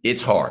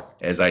it's hard,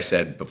 as I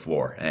said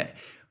before.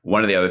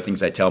 One of the other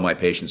things I tell my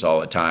patients all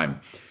the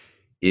time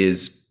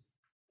is,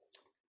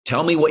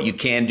 tell me what you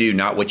can do,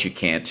 not what you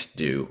can't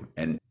do.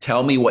 And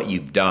tell me what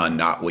you've done,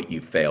 not what you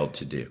failed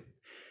to do.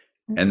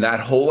 And that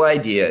whole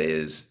idea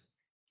is,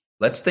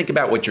 let's think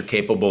about what you're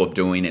capable of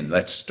doing and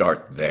let's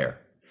start there.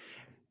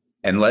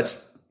 And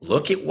let's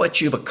look at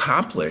what you've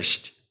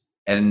accomplished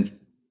and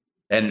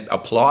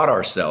applaud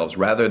ourselves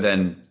rather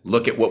than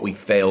look at what we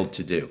failed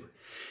to do.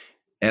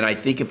 And I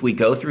think if we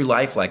go through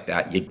life like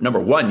that, number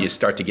one, you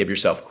start to give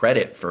yourself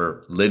credit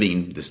for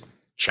living this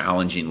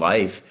challenging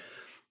life.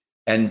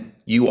 And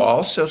you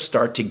also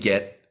start to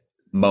get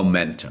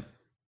momentum.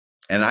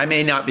 And I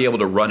may not be able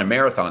to run a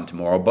marathon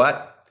tomorrow,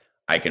 but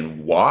I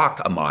can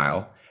walk a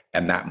mile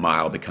and that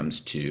mile becomes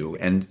 2.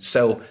 And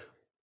so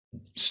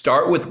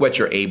start with what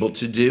you're able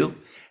to do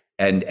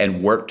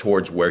and work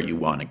towards where you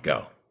want to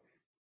go.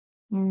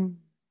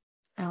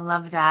 I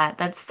love that.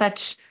 That's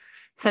such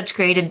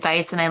great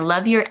advice. And I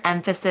love your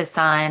emphasis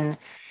on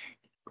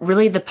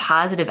really the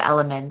positive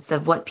elements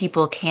of what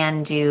people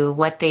can do,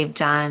 what they've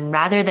done,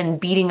 rather than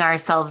beating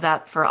ourselves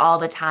up for all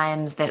the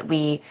times that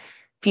we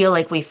feel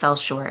like we fell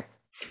short.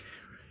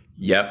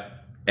 Yep.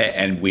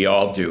 And we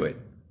all do it.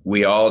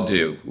 We all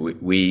do.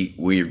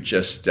 We're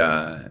just,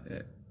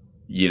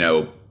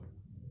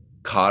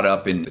 caught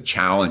up in the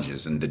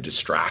challenges and the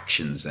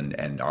distractions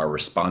and our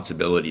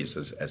responsibilities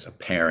as a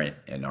parent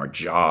and our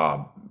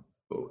job,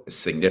 a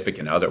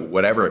significant other,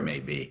 whatever it may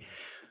be.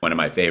 One of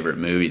my favorite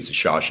movies, The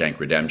Shawshank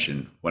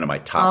Redemption, one of my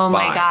top 5. Oh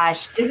my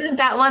gosh. Isn't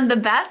that one the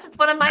best? It's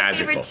one of my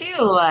favorite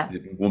too.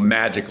 Well,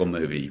 magical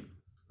movie.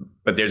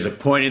 But there's a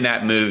point in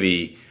that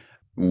movie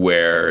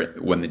where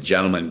when the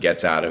gentleman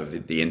gets out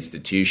of the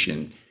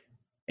institution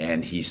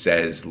and he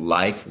says,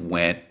 life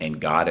went and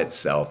got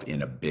itself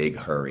in a big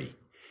hurry.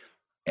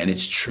 And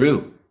it's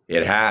true.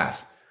 It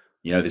has.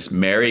 This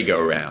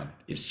merry-go-round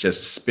is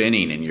just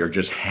spinning and you're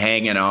just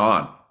hanging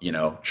on,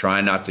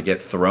 trying not to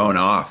get thrown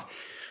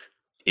off.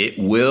 It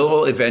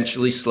will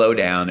eventually slow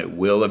down. It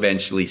will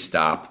eventually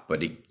stop,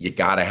 but you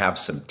got to have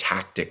some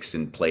tactics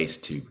in place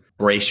to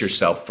brace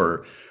yourself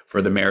for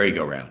the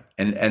merry-go-round.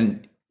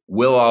 And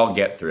we'll all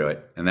get through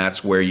it. And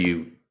that's where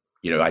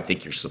I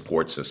think your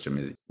support system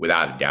is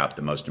without a doubt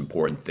the most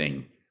important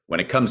thing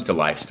when it comes to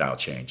lifestyle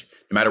change,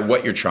 no matter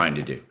what you're trying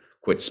to do.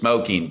 Quit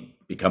smoking,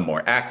 become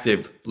more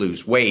active,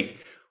 lose weight,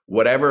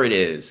 whatever it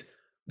is,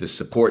 the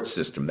support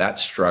system, that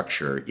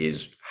structure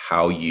is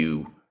how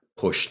you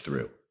push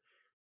through.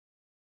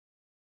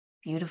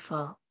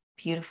 Beautiful,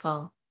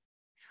 beautiful.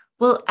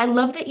 Well, I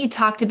love that you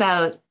talked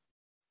about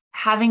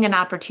having an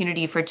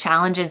opportunity for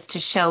challenges to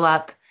show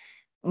up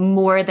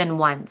more than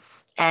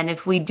once. And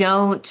if we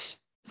don't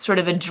sort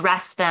of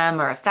address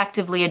them or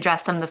effectively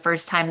address them the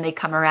first time they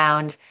come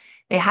around,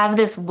 they have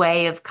this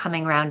way of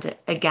coming around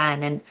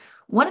again. And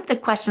one of the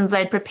questions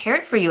I'd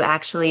prepared for you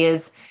actually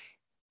is,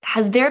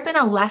 has there been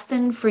a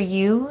lesson for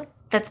you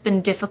that's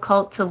been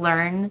difficult to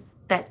learn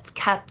that's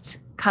kept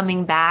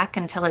coming back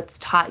until it's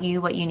taught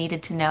you what you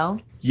needed to know?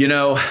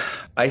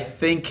 I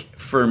think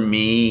for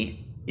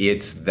me,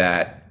 it's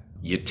that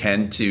you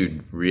tend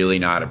to really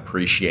not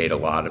appreciate a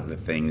lot of the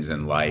things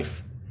in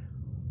life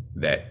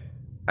that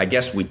I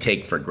guess we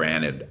take for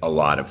granted. A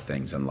lot of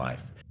things in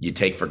life. You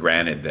take for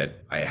granted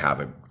that I have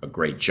a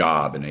great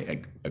job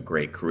and a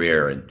great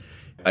career, and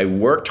I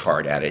worked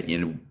hard at it.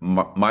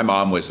 My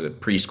mom was a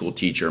preschool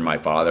teacher. My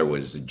father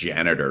was a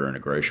janitor in a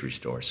grocery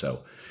store.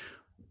 So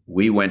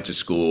we went to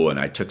school and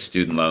I took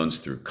student loans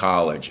through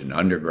college and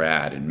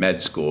undergrad and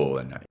med school.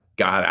 And I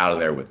got out of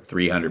there with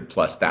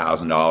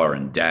 $300,000+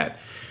 in debt.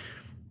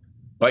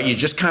 But you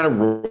just kind of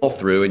roll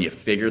through and you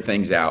figure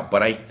things out.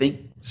 But I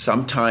think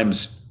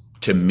sometimes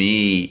to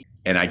me,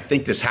 and I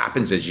think this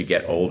happens as you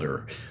get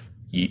older,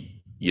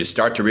 you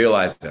start to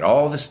realize that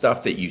all the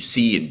stuff that you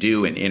see and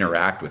do and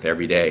interact with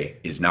every day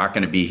is not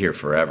going to be here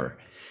forever.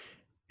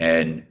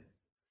 And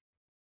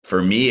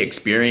for me,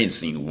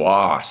 experiencing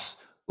loss,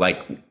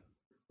 like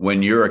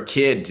when you're a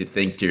kid to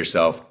think to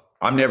yourself,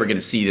 I'm never going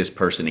to see this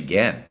person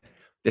again.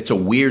 It's a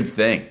weird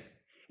thing.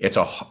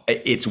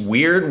 It's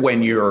weird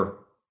when you're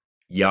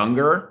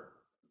younger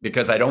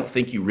because I don't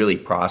think you really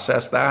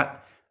process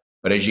that.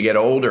 But as you get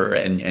older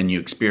and you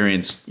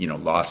experience,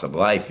 loss of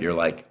life, you're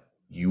like,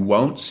 you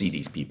won't see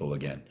these people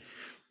again.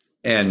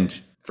 And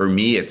for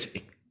me, it's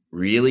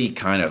really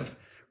kind of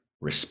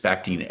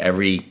respecting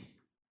every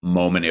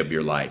moment of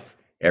your life,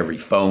 every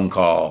phone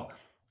call.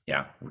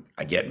 Yeah,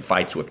 I get in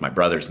fights with my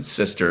brothers and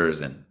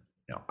sisters, and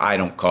I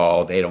don't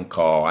call, they don't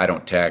call, I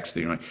don't text.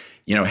 It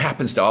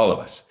happens to all of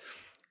us.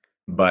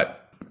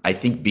 But I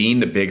think being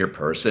the bigger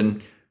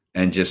person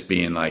and just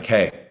being like,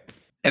 hey,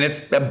 and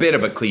it's a bit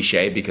of a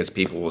cliche because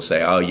people will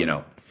say,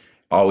 oh,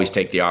 always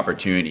take the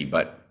opportunity,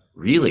 but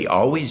really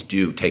always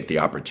do take the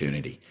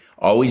opportunity.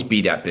 Always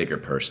be that bigger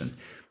person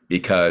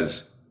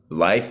because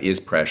life is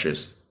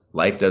precious.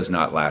 Life does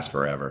not last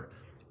forever.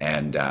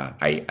 And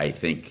I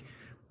think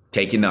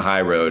taking the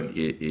high road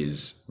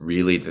is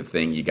really the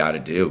thing you got to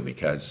do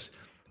because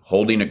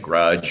holding a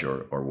grudge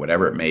or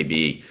whatever it may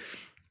be,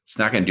 it's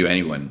not going to do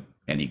anyone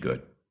any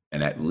good.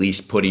 And at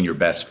least putting your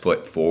best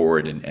foot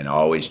forward and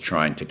always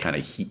trying to kind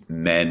of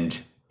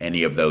mend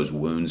any of those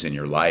wounds in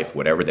your life,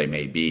 whatever they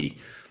may be,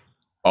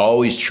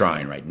 always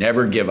trying, right?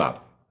 Never give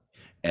up.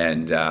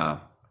 And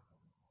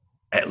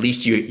at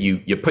least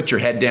you put your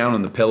head down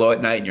on the pillow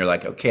at night and you're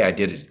like, okay, I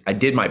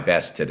did my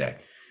best today.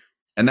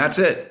 And that's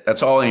it.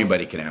 That's all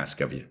anybody can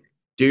ask of you.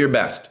 Do your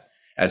best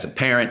as a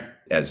parent,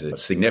 as a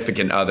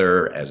significant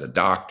other, as a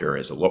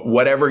doctor,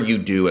 whatever you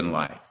do in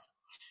life.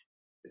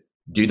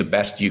 Do the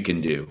best you can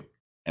do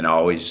and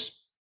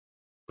always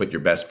put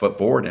your best foot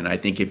forward. And I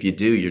think if you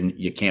do,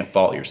 you can't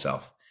fault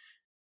yourself.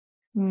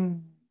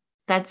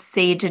 That's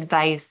sage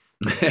advice.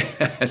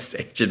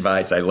 Sage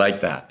advice. I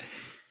like that.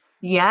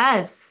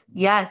 Yes.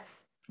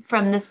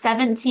 From the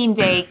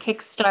 17-day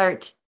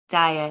Kickstart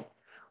diet,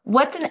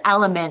 what's an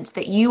element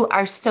that you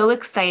are so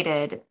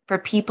excited for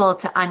people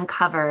to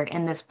uncover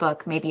in this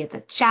book? Maybe it's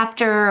a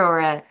chapter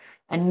or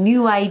a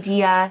new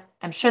idea.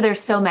 I'm sure there's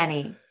so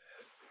many.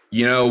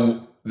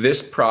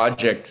 This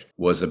project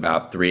was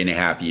about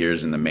 3.5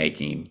 years in the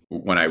making.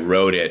 When I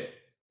wrote it,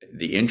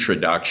 the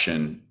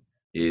introduction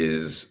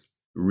is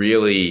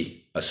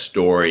really a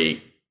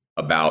story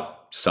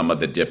about some of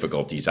the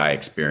difficulties I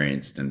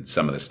experienced and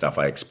some of the stuff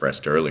I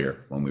expressed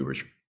earlier when we were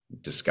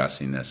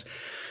discussing this.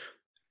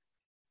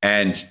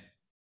 And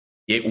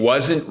it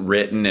wasn't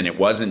written and it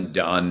wasn't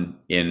done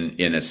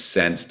in a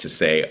sense to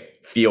say,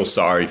 feel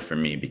sorry for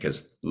me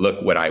because look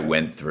what I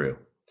went through.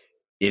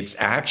 It's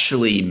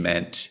actually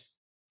meant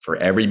for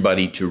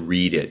everybody to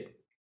read it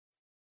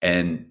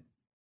and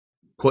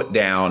put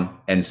down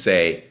and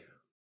say,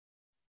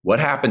 what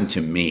happened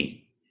to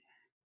me?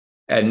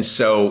 And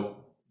so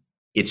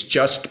it's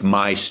just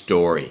my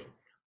story.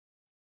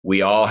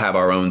 We all have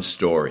our own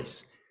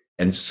stories,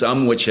 and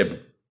some which have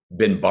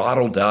been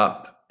bottled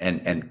up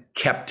and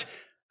kept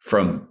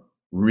from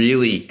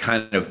really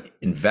kind of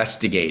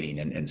investigating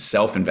and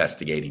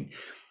self-investigating.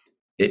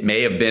 It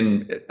may have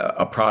been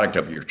a product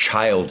of your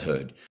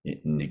childhood,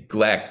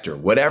 neglect, or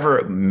whatever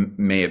it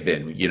may have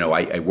been.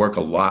 I work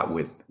a lot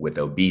with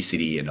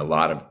obesity, and a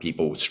lot of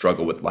people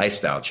struggle with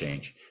lifestyle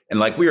change. And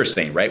like we were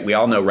saying, right, we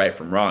all know right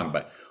from wrong,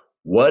 but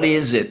what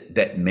is it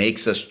that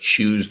makes us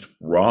choose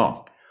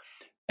wrong?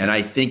 And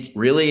I think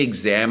really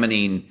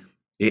examining,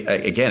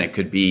 again, it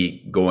could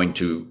be going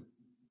to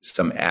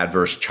some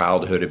adverse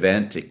childhood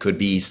event. It could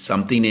be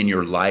something in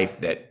your life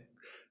that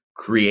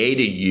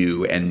created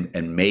you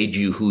and made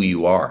you who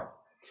you are.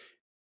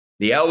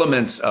 The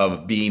elements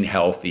of being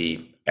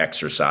healthy,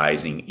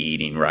 exercising,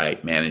 eating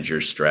right, manage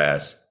your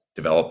stress,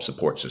 develop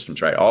support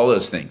systems, right? All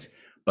those things.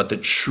 But the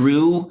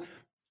true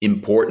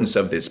importance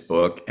of this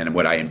book, and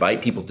what I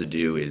invite people to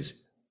do, is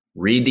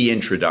read the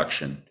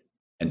introduction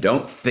and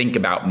don't think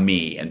about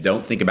me and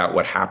don't think about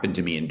what happened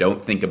to me and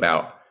don't think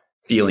about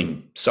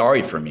feeling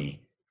sorry for me.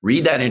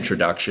 Read that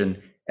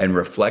introduction and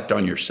reflect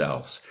on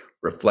yourselves.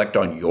 Reflect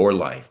on your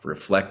life,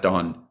 reflect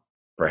on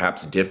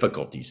perhaps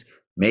difficulties.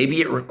 Maybe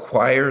it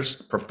requires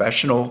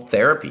professional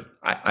therapy.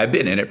 I've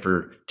been in it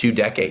for 2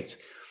 decades,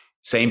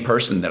 same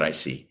person that I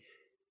see.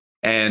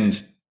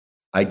 And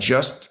I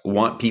just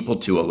want people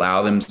to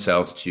allow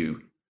themselves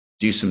to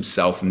do some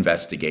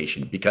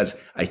self-investigation, because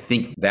I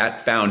think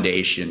that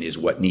foundation is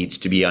what needs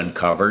to be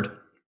uncovered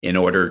in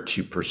order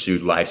to pursue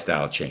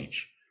lifestyle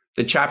change.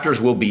 The chapters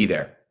will be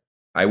there.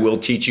 I will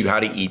teach you how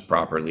to eat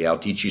properly. I'll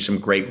teach you some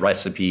great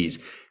recipes,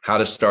 how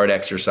to start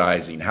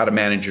exercising, how to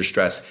manage your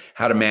stress,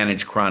 how to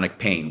manage chronic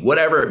pain,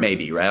 whatever it may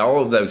be, right?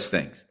 All of those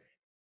things.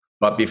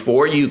 But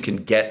before you can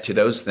get to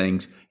those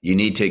things, you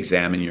need to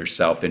examine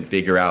yourself and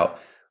figure out,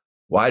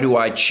 why do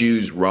I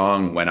choose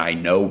wrong when I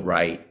know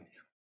right?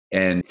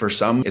 And for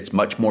some, it's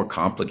much more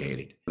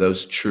complicated.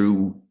 Those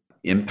true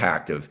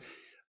impact of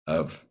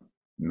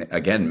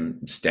again,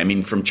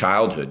 stemming from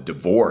childhood,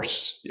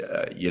 divorce,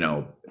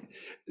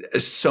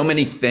 so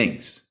many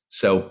things.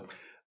 So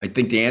I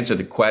think the answer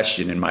to the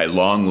question in my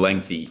long,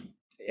 lengthy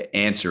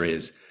answer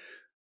is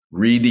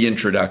read the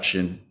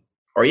introduction,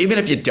 or even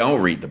if you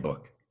don't read the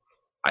book,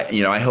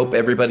 I hope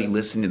everybody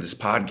listening to this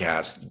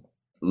podcast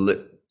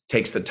li-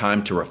 takes the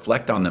time to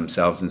reflect on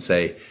themselves and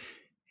say,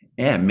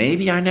 yeah,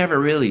 maybe I never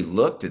really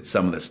looked at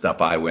some of the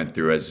stuff I went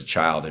through as a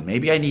child. And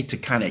maybe I need to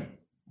kind of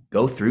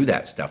go through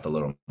that stuff a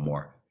little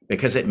more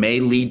because it may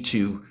lead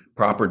to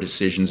proper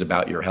decisions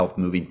about your health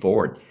moving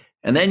forward.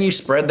 And then you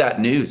spread that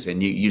news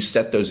and you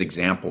set those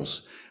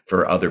examples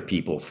for other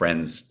people,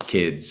 friends,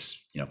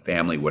 kids,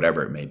 family,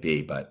 whatever it may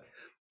be. But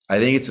I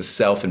think it's a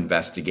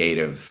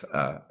self-investigative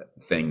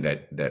thing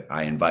that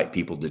I invite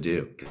people to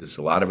do because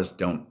a lot of us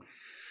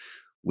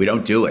we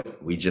don't do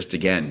it. We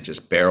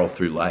just barrel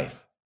through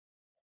life.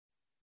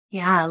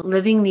 Yeah,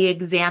 living the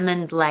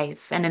examined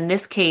life. And in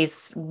this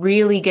case,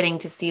 really getting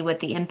to see what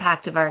the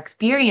impact of our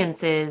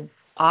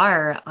experiences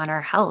are on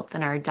our health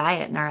and our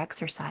diet and our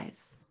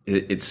exercise.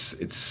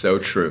 It's so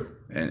true.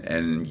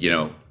 And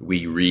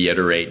we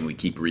reiterate and we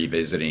keep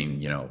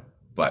revisiting,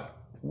 but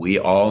we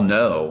all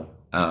know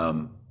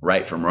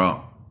right from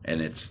wrong.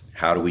 And it's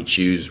how do we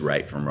choose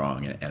right from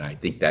wrong? And I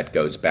think that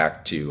goes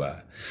back to,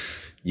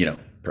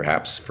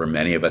 perhaps for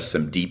many of us,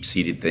 some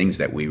deep-seated things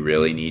that we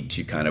really need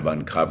to kind of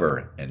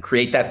uncover and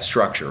create that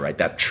structure, right?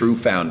 That true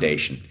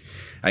foundation.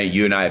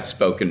 You and I have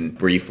spoken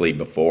briefly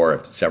before,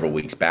 several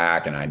weeks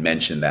back, and I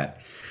mentioned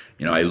that,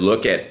 I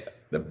look at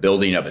the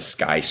building of a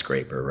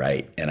skyscraper,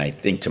 right? And I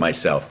think to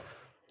myself,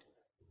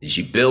 as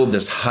you build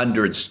this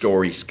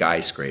 100-story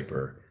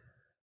skyscraper,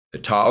 the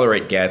taller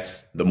it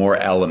gets, the more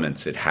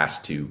elements it has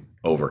to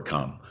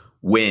overcome.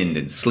 Wind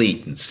and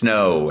sleet and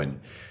snow and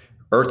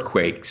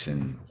earthquakes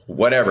and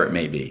whatever it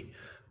may be.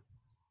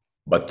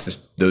 But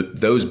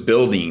those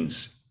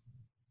buildings,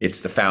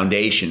 it's the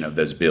foundation of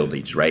those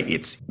buildings, right?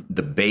 It's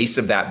the base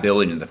of that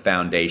building and the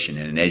foundation.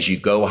 And as you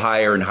go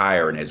higher and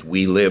higher, and as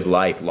we live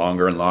life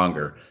longer and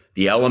longer,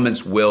 the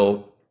elements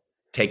will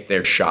take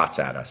their shots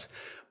at us.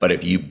 But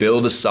if you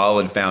build a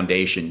solid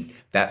foundation,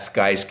 that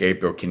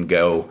skyscraper can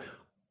go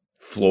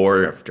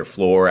floor after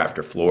floor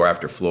after floor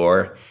after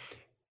floor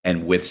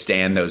and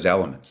withstand those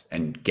elements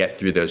and get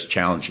through those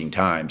challenging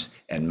times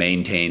and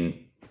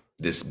maintain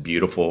this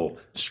beautiful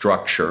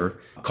structure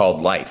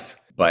called life.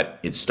 But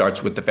it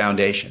starts with the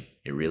foundation.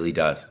 It really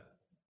does.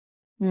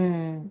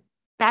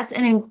 That's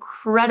an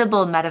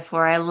incredible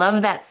metaphor. I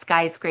love that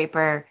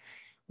skyscraper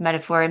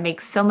metaphor. It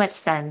makes so much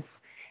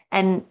sense.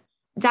 And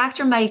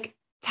Dr. Mike,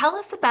 tell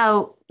us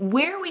about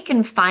where we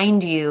can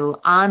find you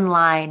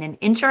online and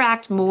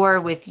interact more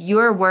with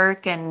your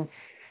work and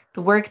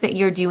the work that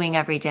you're doing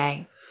every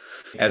day.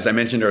 As I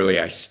mentioned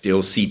earlier, I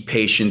still see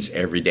patients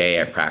every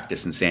day. I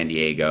practice in San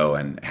Diego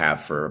and have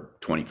for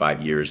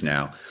 25 years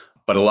now.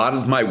 But a lot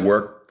of my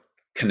work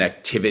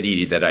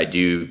connectivity that I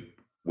do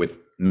with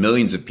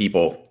millions of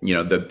people,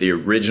 the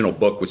original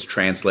book was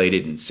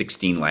translated in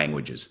 16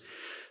 languages.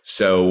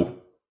 So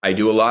I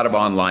do a lot of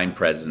online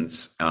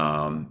presence.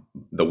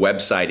 The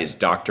website is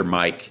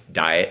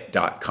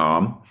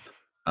drmikediet.com.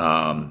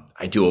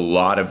 I do a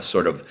lot of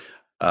sort of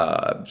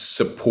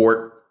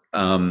support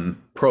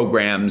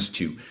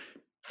programs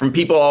from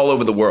people all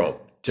over the world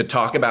to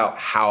talk about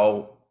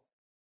how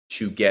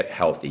to get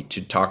healthy,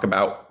 to talk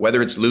about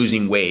whether it's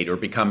losing weight or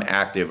become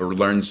active or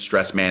learn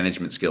stress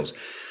management skills.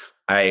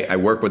 I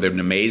work with an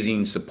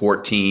amazing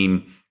support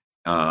team.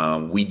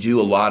 We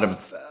do a lot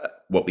of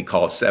what we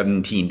call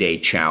 17-day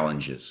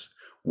challenges,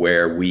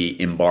 where we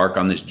embark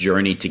on this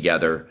journey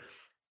together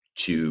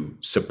to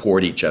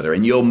support each other.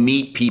 And you'll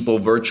meet people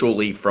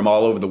virtually from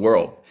all over the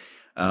world.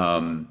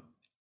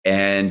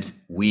 And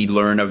we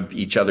learn of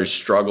each other's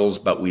struggles,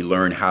 but we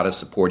learn how to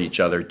support each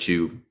other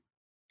to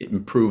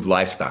improve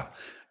lifestyle.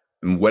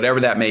 And whatever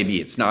that may be,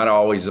 it's not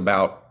always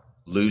about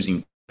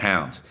losing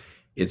pounds.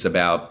 It's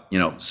about,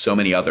 so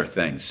many other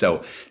things.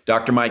 So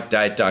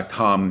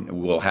drmikediet.com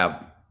will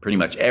have pretty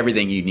much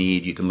everything you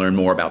need. You can learn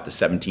more about the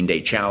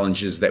 17-day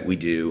challenges that we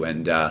do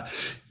and,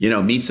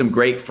 meet some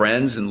great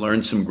friends and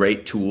learn some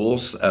great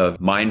tools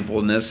of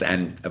mindfulness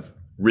and of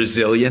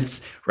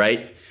resilience,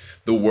 right?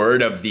 The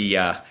word of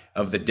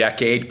the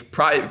decade,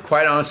 probably,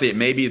 quite honestly, it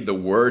may be the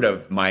word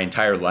of my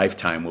entire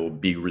lifetime will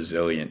be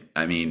resilient.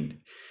 I mean,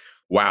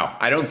 wow.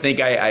 I don't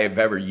think I have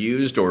ever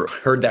used or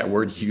heard that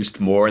word used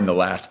more in the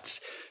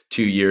last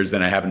 2 years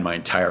than I have in my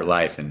entire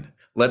life. And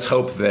let's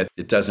hope that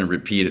it doesn't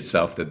repeat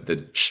itself, that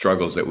the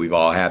struggles that we've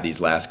all had these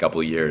last couple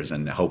of years,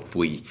 and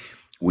hopefully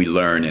we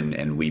learn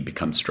and we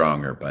become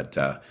stronger. But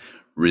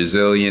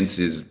resilience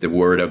is the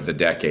word of the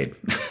decade,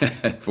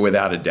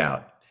 without a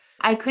doubt.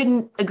 I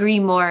couldn't agree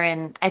more.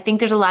 And I think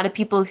there's a lot of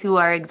people who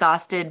are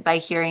exhausted by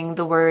hearing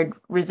the word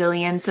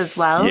resilience as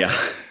well. Yeah.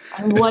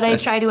 And what I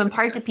try to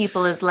impart to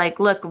people is like,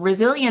 look,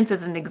 resilience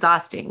isn't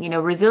exhausting.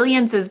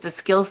 Resilience is the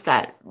skill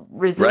set.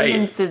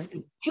 Resilience is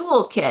the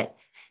toolkit.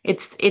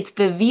 It's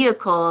the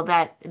vehicle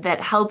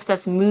that helps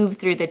us move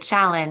through the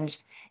challenge.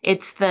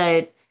 It's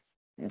the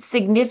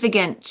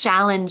significant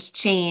challenge,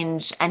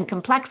 change, and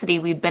complexity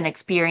we've been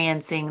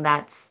experiencing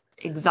that's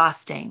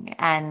exhausting.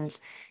 And,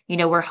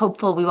 we're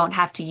hopeful we won't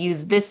have to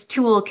use this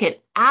toolkit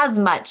as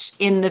much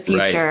in the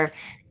future.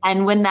 Right.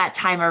 And when that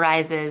time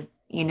arises,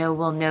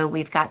 we'll know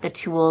we've got the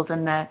tools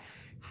and the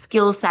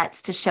skill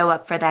sets to show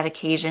up for that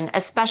occasion,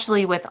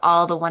 especially with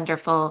all the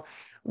wonderful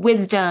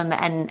wisdom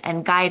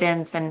and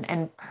guidance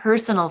and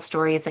personal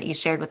stories that you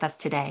shared with us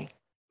today.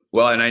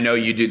 Well, and I know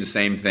you do the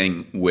same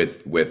thing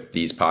with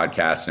these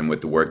podcasts and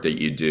with the work that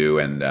you do.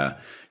 And,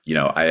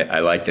 I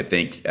like to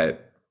think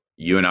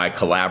you and I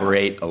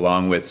collaborate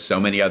along with so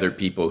many other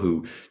people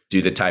who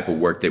do the type of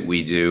work that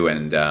we do.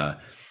 And,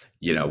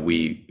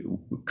 we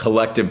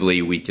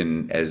collectively, we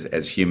can,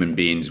 as human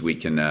beings, we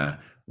can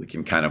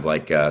kind of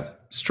like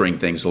string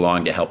things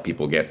along to help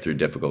people get through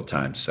difficult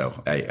times.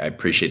 So I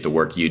appreciate the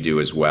work you do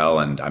as well.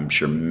 And I'm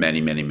sure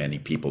many, many, many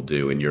people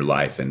do in your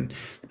life and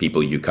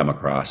people you come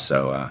across.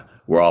 So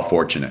we're all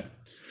fortunate.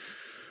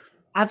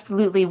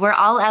 Absolutely. We're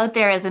all out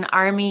there as an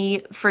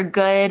army for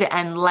good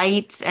and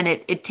light. And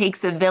it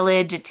takes a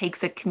village, it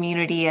takes a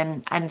community.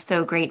 And I'm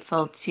so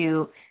grateful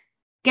to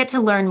get to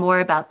learn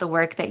more about the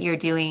work that you're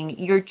doing.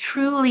 You're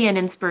truly an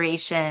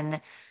inspiration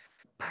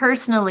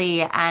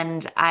personally.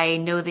 And I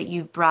know that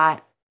you've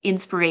brought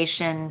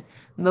inspiration,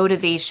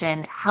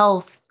 motivation,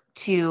 health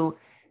to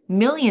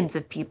millions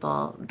of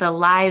people, the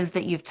lives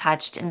that you've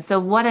touched. And so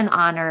what an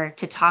honor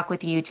to talk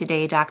with you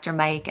today, Dr.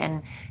 Mike,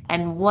 and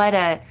what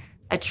a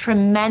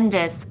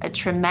tremendous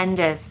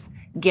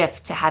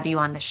gift to have you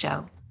on the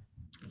show.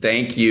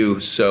 Thank you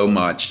so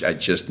much. I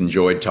just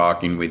enjoyed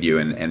talking with you.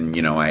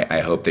 And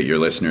I hope that your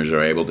listeners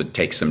are able to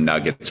take some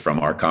nuggets from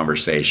our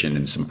conversation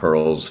and some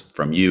pearls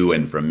from you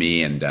and from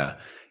me and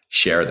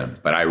share them.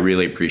 But I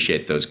really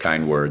appreciate those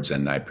kind words.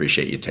 And I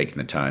appreciate you taking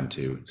the time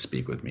to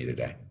speak with me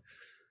today.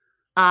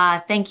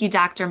 Thank you,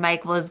 Dr.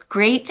 Mike. Well, it was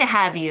great to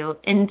have you.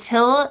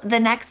 Until the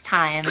next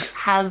time,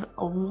 have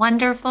a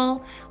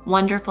wonderful,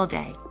 wonderful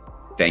day.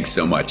 Thanks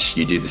so much.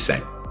 You do the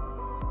same.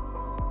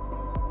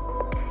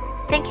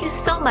 Thank you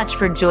so much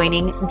for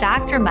joining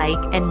Dr.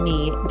 Mike and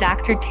me,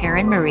 Dr.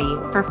 Taryn Marie,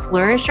 for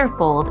Flourish or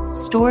Fold,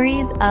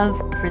 Stories of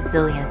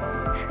Resilience.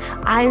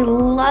 I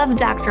love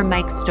Dr.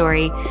 Mike's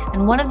story,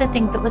 and one of the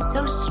things that was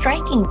so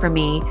striking for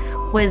me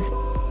was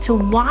to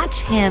watch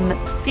him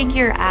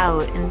figure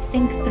out and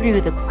think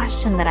through the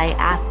question that I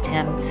asked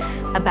him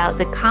about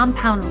the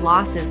compound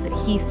losses that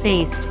he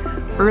faced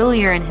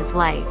earlier in his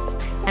life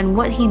and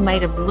what he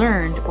might have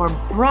learned or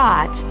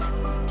brought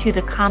to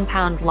the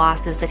compound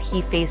losses that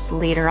he faced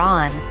later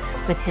on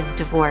with his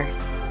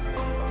divorce.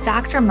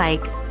 Dr.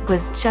 Mike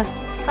was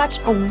just such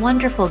a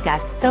wonderful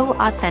guest, so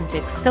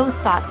authentic, so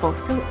thoughtful,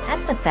 so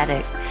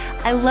empathetic.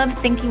 I love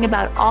thinking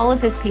about all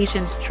of his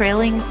patients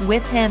trailing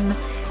with him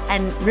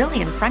and really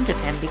in front of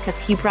him because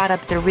he brought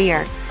up the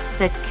rear,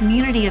 the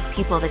community of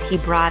people that he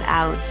brought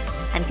out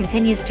and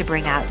continues to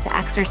bring out to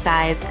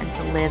exercise and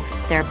to live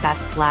their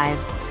best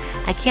lives.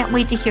 I can't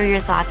wait to hear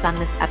your thoughts on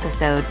this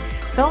episode.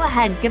 Go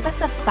ahead, give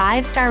us a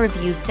 5-star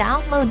review,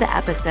 download the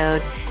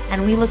episode,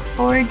 and we look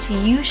forward to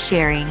you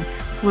sharing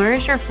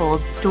Flourish or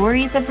Fold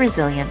Stories of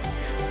Resilience,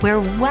 where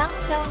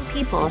well-known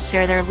people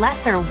share their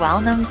lesser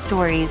well-known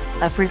stories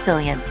of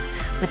resilience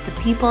with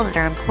the people that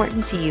are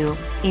important to you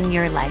in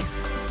your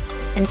life.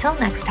 Until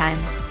next time,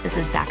 this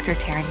is Dr.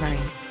 Taryn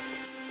Marie.